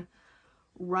gonna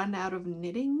run out of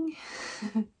knitting.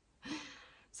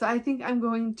 So I think I'm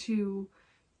going to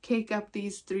cake up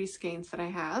these 3 skeins that I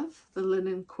have. The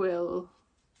linen quill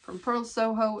from Pearl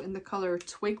Soho in the color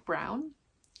Twig Brown.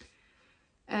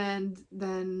 And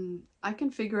then I can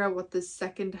figure out what the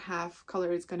second half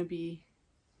color is going to be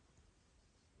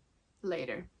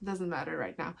later. Doesn't matter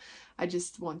right now. I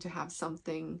just want to have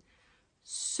something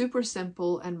super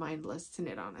simple and mindless to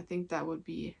knit on. I think that would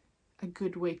be a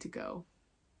good way to go.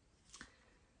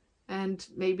 And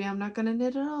maybe I'm not going to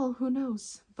knit at all, who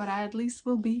knows, but I at least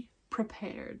will be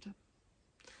prepared.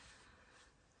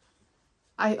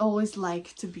 I always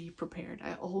like to be prepared.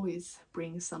 I always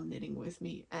bring some knitting with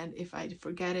me, and if I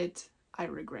forget it, I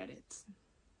regret it,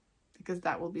 because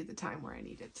that will be the time where I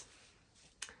need it.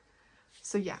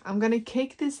 So yeah, I'm gonna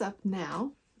cake this up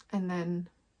now and then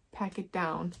pack it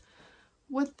down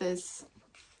with this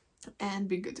and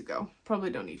be good to go. Probably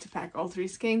don't need to pack all 3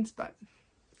 skeins, but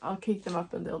I'll cake them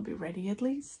up and they'll be ready at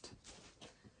least.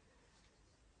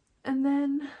 And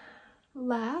then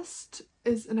last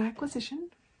is an acquisition.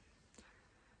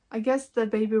 I guess the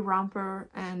baby romper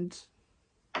and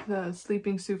the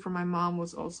sleeping suit for my mom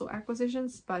was also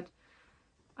acquisitions, but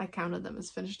I counted them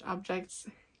as finished objects,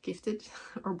 gifted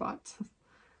or bought.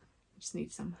 I just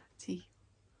need some tea.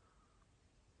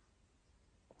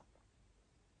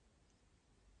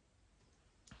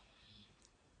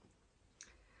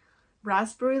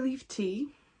 Raspberry leaf tea,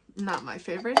 not my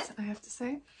favorite, I have to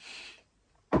say,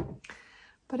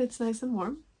 but it's nice and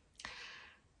warm.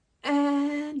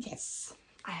 And yes,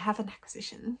 I have an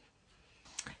acquisition.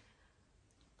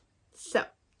 So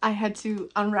I had to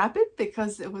unwrap it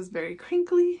because it was very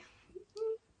crinkly.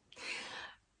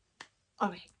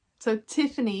 Okay, so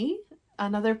Tiffany,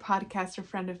 another podcaster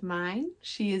friend of mine,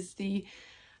 she is the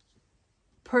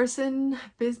person,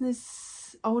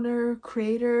 business owner,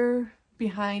 creator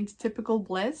behind Typical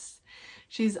Bliss.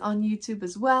 She's on YouTube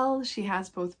as well. She has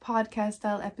both podcast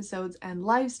style episodes and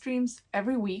live streams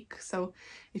every week. So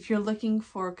if you're looking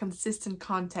for consistent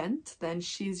content, then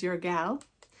she's your gal.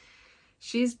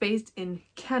 She's based in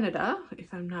Canada,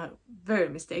 if I'm not very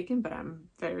mistaken, but I'm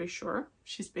very sure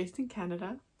she's based in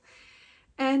Canada.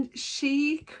 And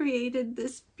she created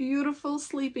this beautiful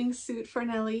sleeping suit for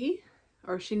Nelly,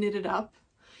 or she knitted up.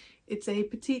 It's a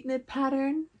petite knit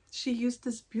pattern. She used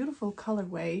this beautiful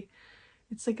colorway.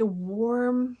 It's like a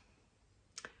warm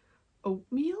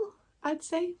oatmeal, I'd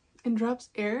say, in drops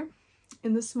air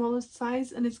in the smallest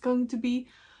size, and it's going to be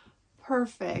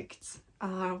perfect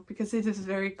because it is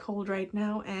very cold right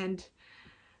now, and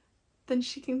then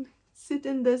she can sit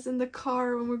in this in the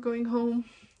car when we're going home,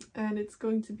 and it's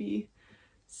going to be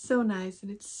so nice,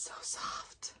 and it's so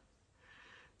soft.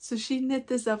 So she knit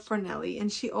this up for Nelly,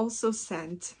 and she also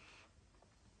sent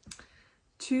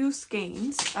 2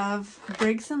 skeins of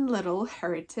Briggs & Little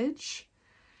Heritage,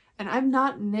 and I've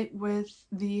not knit with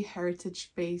the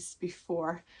Heritage base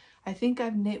before. I think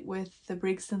I've knit with the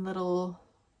Briggs & Little,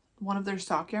 one of their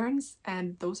sock yarns,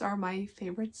 and those are my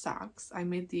favorite socks. I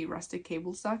made the rustic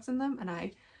cable socks in them, and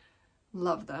I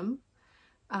love them.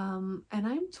 And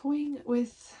I'm toying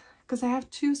with, because I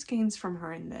have 2 skeins from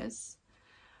her in this,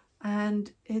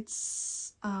 and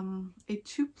it's a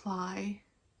 2-ply,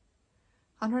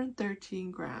 113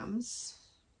 grams.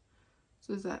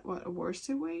 So is that what, a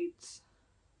worsted weight?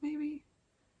 Maybe?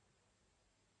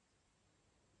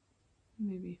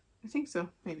 Maybe. I think so.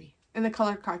 Maybe. In the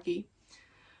color khaki.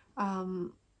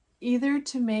 Either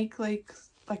to make like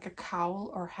a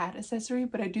cowl or hat accessory,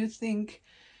 but I do think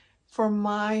for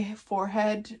my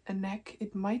forehead and neck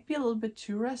it might be a little bit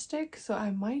too rustic, so I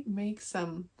might make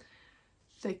some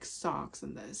thick socks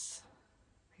in this.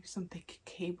 Maybe some thick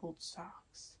cabled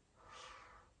socks.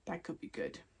 That could be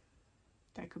good.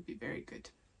 That could be very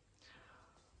good.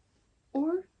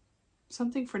 Or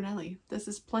something for Nelly. This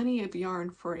is plenty of yarn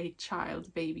for a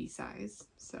child baby size.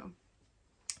 So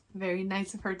very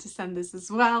nice of her to send this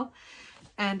as well.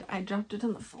 And I dropped it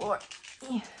on the floor.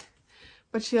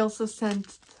 But she also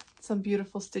sent some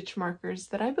beautiful stitch markers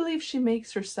that I believe she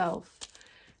makes herself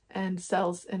and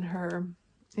sells in her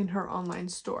online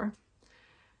store.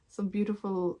 Some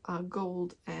beautiful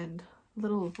gold and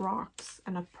little rocks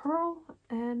and a pearl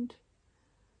and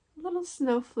a little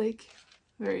snowflake.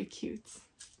 Very cute.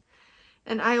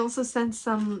 And I also sent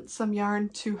some yarn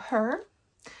to her,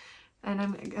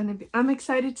 and I'm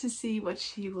excited to see what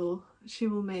she will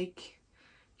make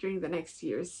during the next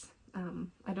years.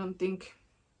 I don't think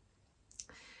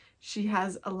she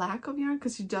has a lack of yarn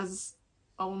because she does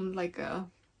own like a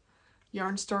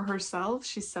yarn store herself.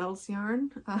 She sells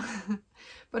yarn,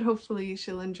 but hopefully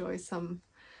she'll enjoy some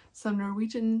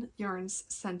Norwegian yarns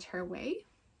sent her way,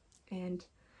 and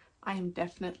I am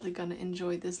definitely gonna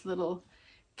enjoy this little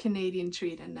Canadian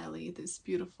treat and Nelly, this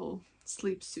beautiful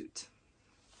sleep suit.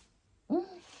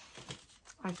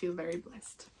 I feel very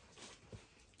blessed.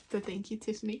 So thank you,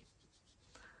 Tiffany.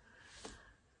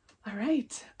 All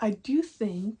right, I do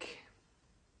think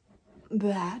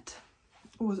that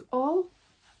was all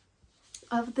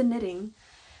of the knitting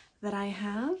that I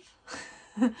have.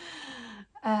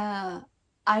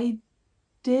 I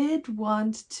did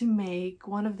want to make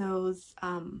one of those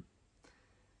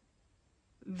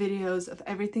videos of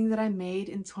everything that I made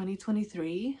in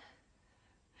 2023,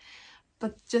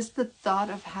 but just the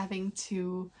thought of having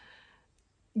to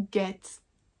get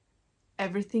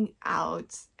everything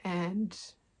out and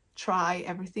try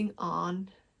everything on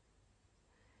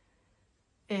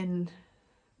in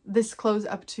this close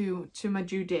up to my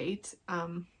due date. I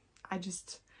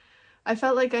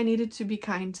felt like I needed to be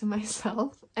kind to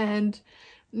myself, and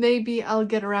maybe I'll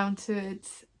get around to it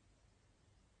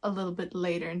a little bit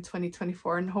later in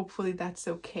 2024, and hopefully that's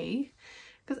okay.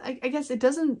 Because I guess it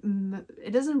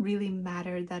doesn't really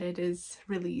matter that it is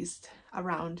released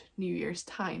around New Year's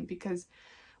time, because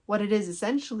what it is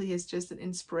essentially is just an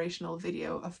inspirational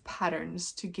video of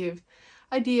patterns to give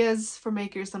ideas for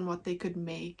makers on what they could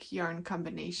make, yarn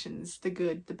combinations, the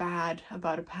good, the bad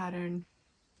about a pattern.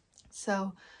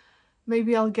 So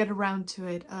maybe I'll get around to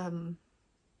it a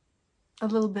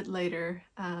little bit later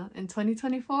in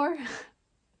 2024.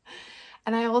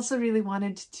 And I also really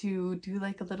wanted to do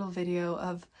like a little video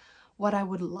of what I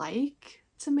would like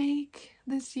to make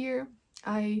this year.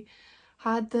 I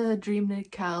had the Dream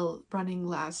Knit Cal running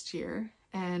last year,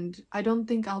 and I don't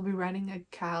think I'll be running a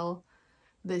Cal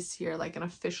this year, like an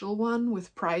official one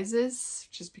with prizes,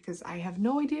 just because I have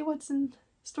no idea what's in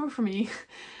store for me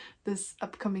this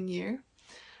upcoming year.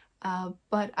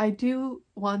 But I do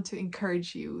want to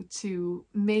encourage you to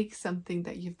make something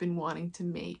that you've been wanting to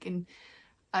make, and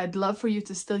I'd love for you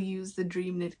to still use the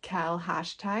Dream Knit Cal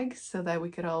hashtag so that we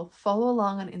could all follow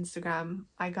along on Instagram.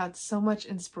 I got so much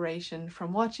inspiration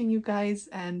from watching you guys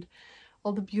and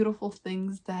all the beautiful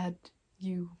things that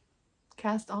you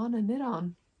cast on and knit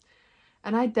on.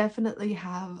 And I definitely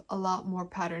have a lot more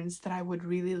patterns that I would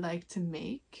really like to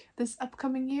make this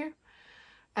upcoming year.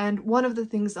 And one of the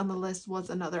things on the list was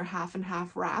another half and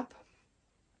half wrap,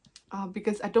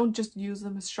 because I don't just use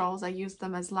them as shawls, I use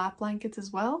them as lap blankets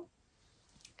as well.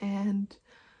 And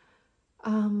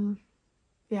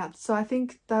yeah, so I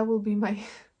think that will be my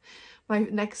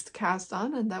next cast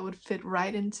on, and that would fit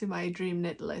right into my dream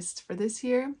knit list for this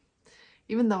year,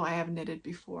 even though I have knitted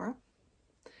before.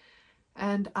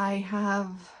 And I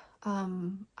have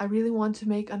I really want to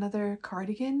make another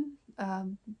cardigan,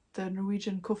 the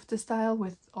Norwegian kofte style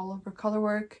with all over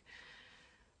colorwork.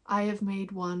 I have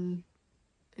made one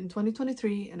in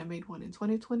 2023 and I made one in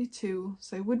 2022,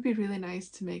 so it would be really nice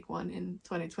to make one in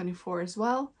 2024 as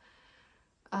well.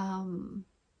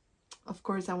 Of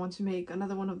course, I want to make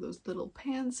another one of those little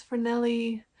pants for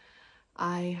Nelly.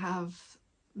 I have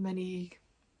many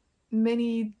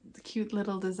cute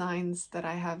little designs that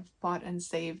I have bought and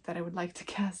saved that I would like to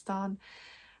cast on.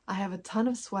 I have a ton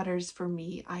of sweaters for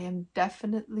me. I am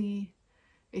definitely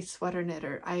a sweater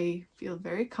knitter. I feel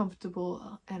very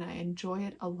comfortable and I enjoy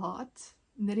it a lot,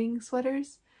 knitting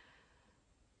sweaters.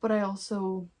 But I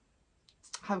also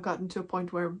have gotten to a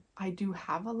point where I do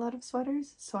have a lot of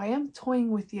sweaters. So I am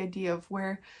toying with the idea of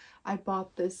where I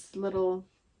bought this little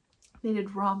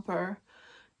knitted romper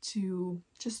to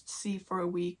just see for a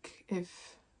week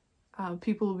if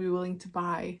people will be willing to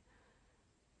buy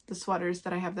the sweaters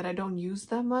that I have that I don't use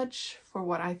that much for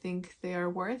what I think they are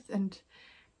worth. And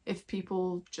if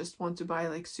people just want to buy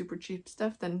like super cheap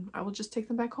stuff, then I will just take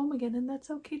them back home again, and that's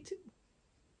okay too.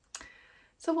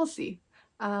 So we'll see.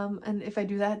 And if I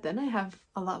do that, then I have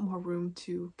a lot more room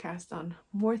to cast on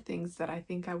more things that I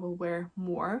think I will wear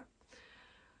more.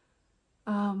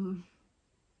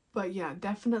 But yeah,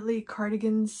 definitely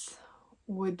cardigans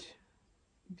would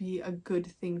be a good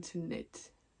thing to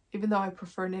knit. Even though I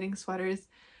prefer knitting sweaters,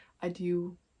 I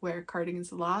do wear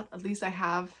cardigans a lot. At least I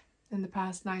have in the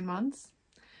past 9 months.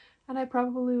 And I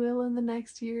probably will in the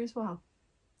next year as well.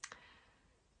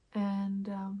 And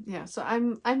yeah, so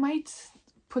I might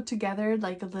put together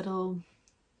like a little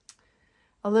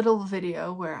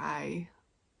video where I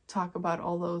talk about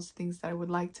all those things that I would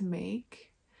like to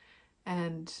make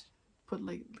and put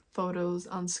like photos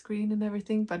on screen and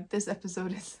everything. But this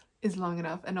episode is long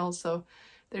enough, and also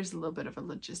there's a little bit of a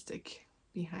logistic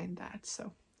behind that.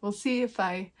 So we'll see if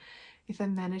I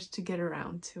manage to get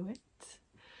around to it.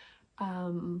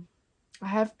 I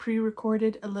have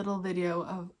pre-recorded a little video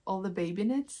of all the baby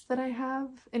knits that I have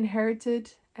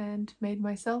inherited and made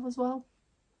myself as well,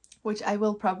 which I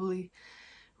will probably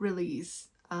release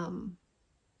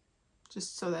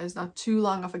just so there's not too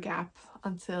long of a gap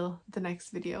until the next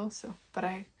video. So, but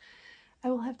I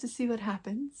will have to see what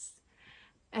happens.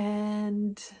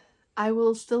 And I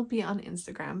will still be on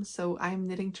Instagram, so I'm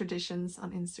Knitting Traditions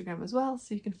on Instagram as well,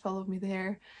 so you can follow me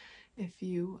there if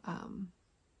you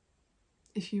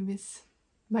miss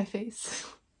my face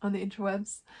on the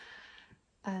interwebs.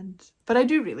 But I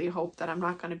do really hope that I'm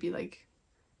not going to be like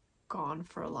gone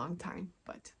for a long time,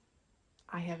 but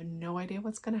I have no idea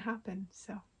what's going to happen.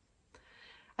 So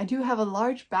I do have a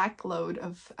large backload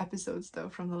of episodes though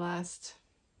from the last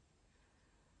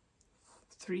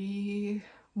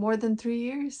more than 3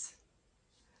 years.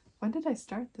 When did I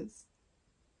start this?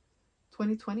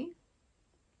 2020?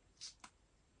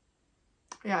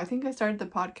 Yeah, I think I started the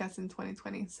podcast in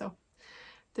 2020, so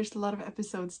there's a lot of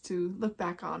episodes to look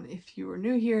back on if you were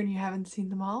new here and you haven't seen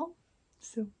them all.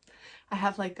 So I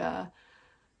have like a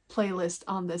playlist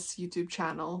on this YouTube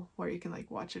channel where you can like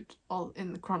watch it all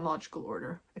in the chronological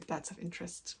order if that's of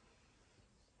interest.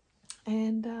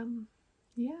 And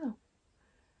yeah,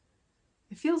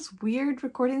 it feels weird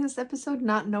recording this episode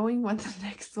not knowing what the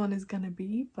next one is gonna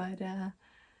be, but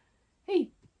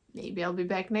hey, maybe I'll be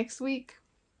back next week,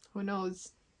 who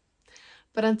knows.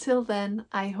 But until then,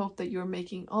 I hope that you're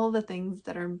making all the things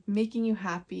that are making you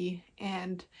happy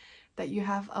and that you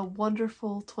have a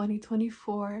wonderful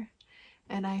 2024.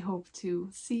 And I hope to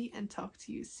see and talk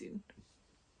to you soon.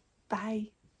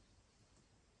 Bye.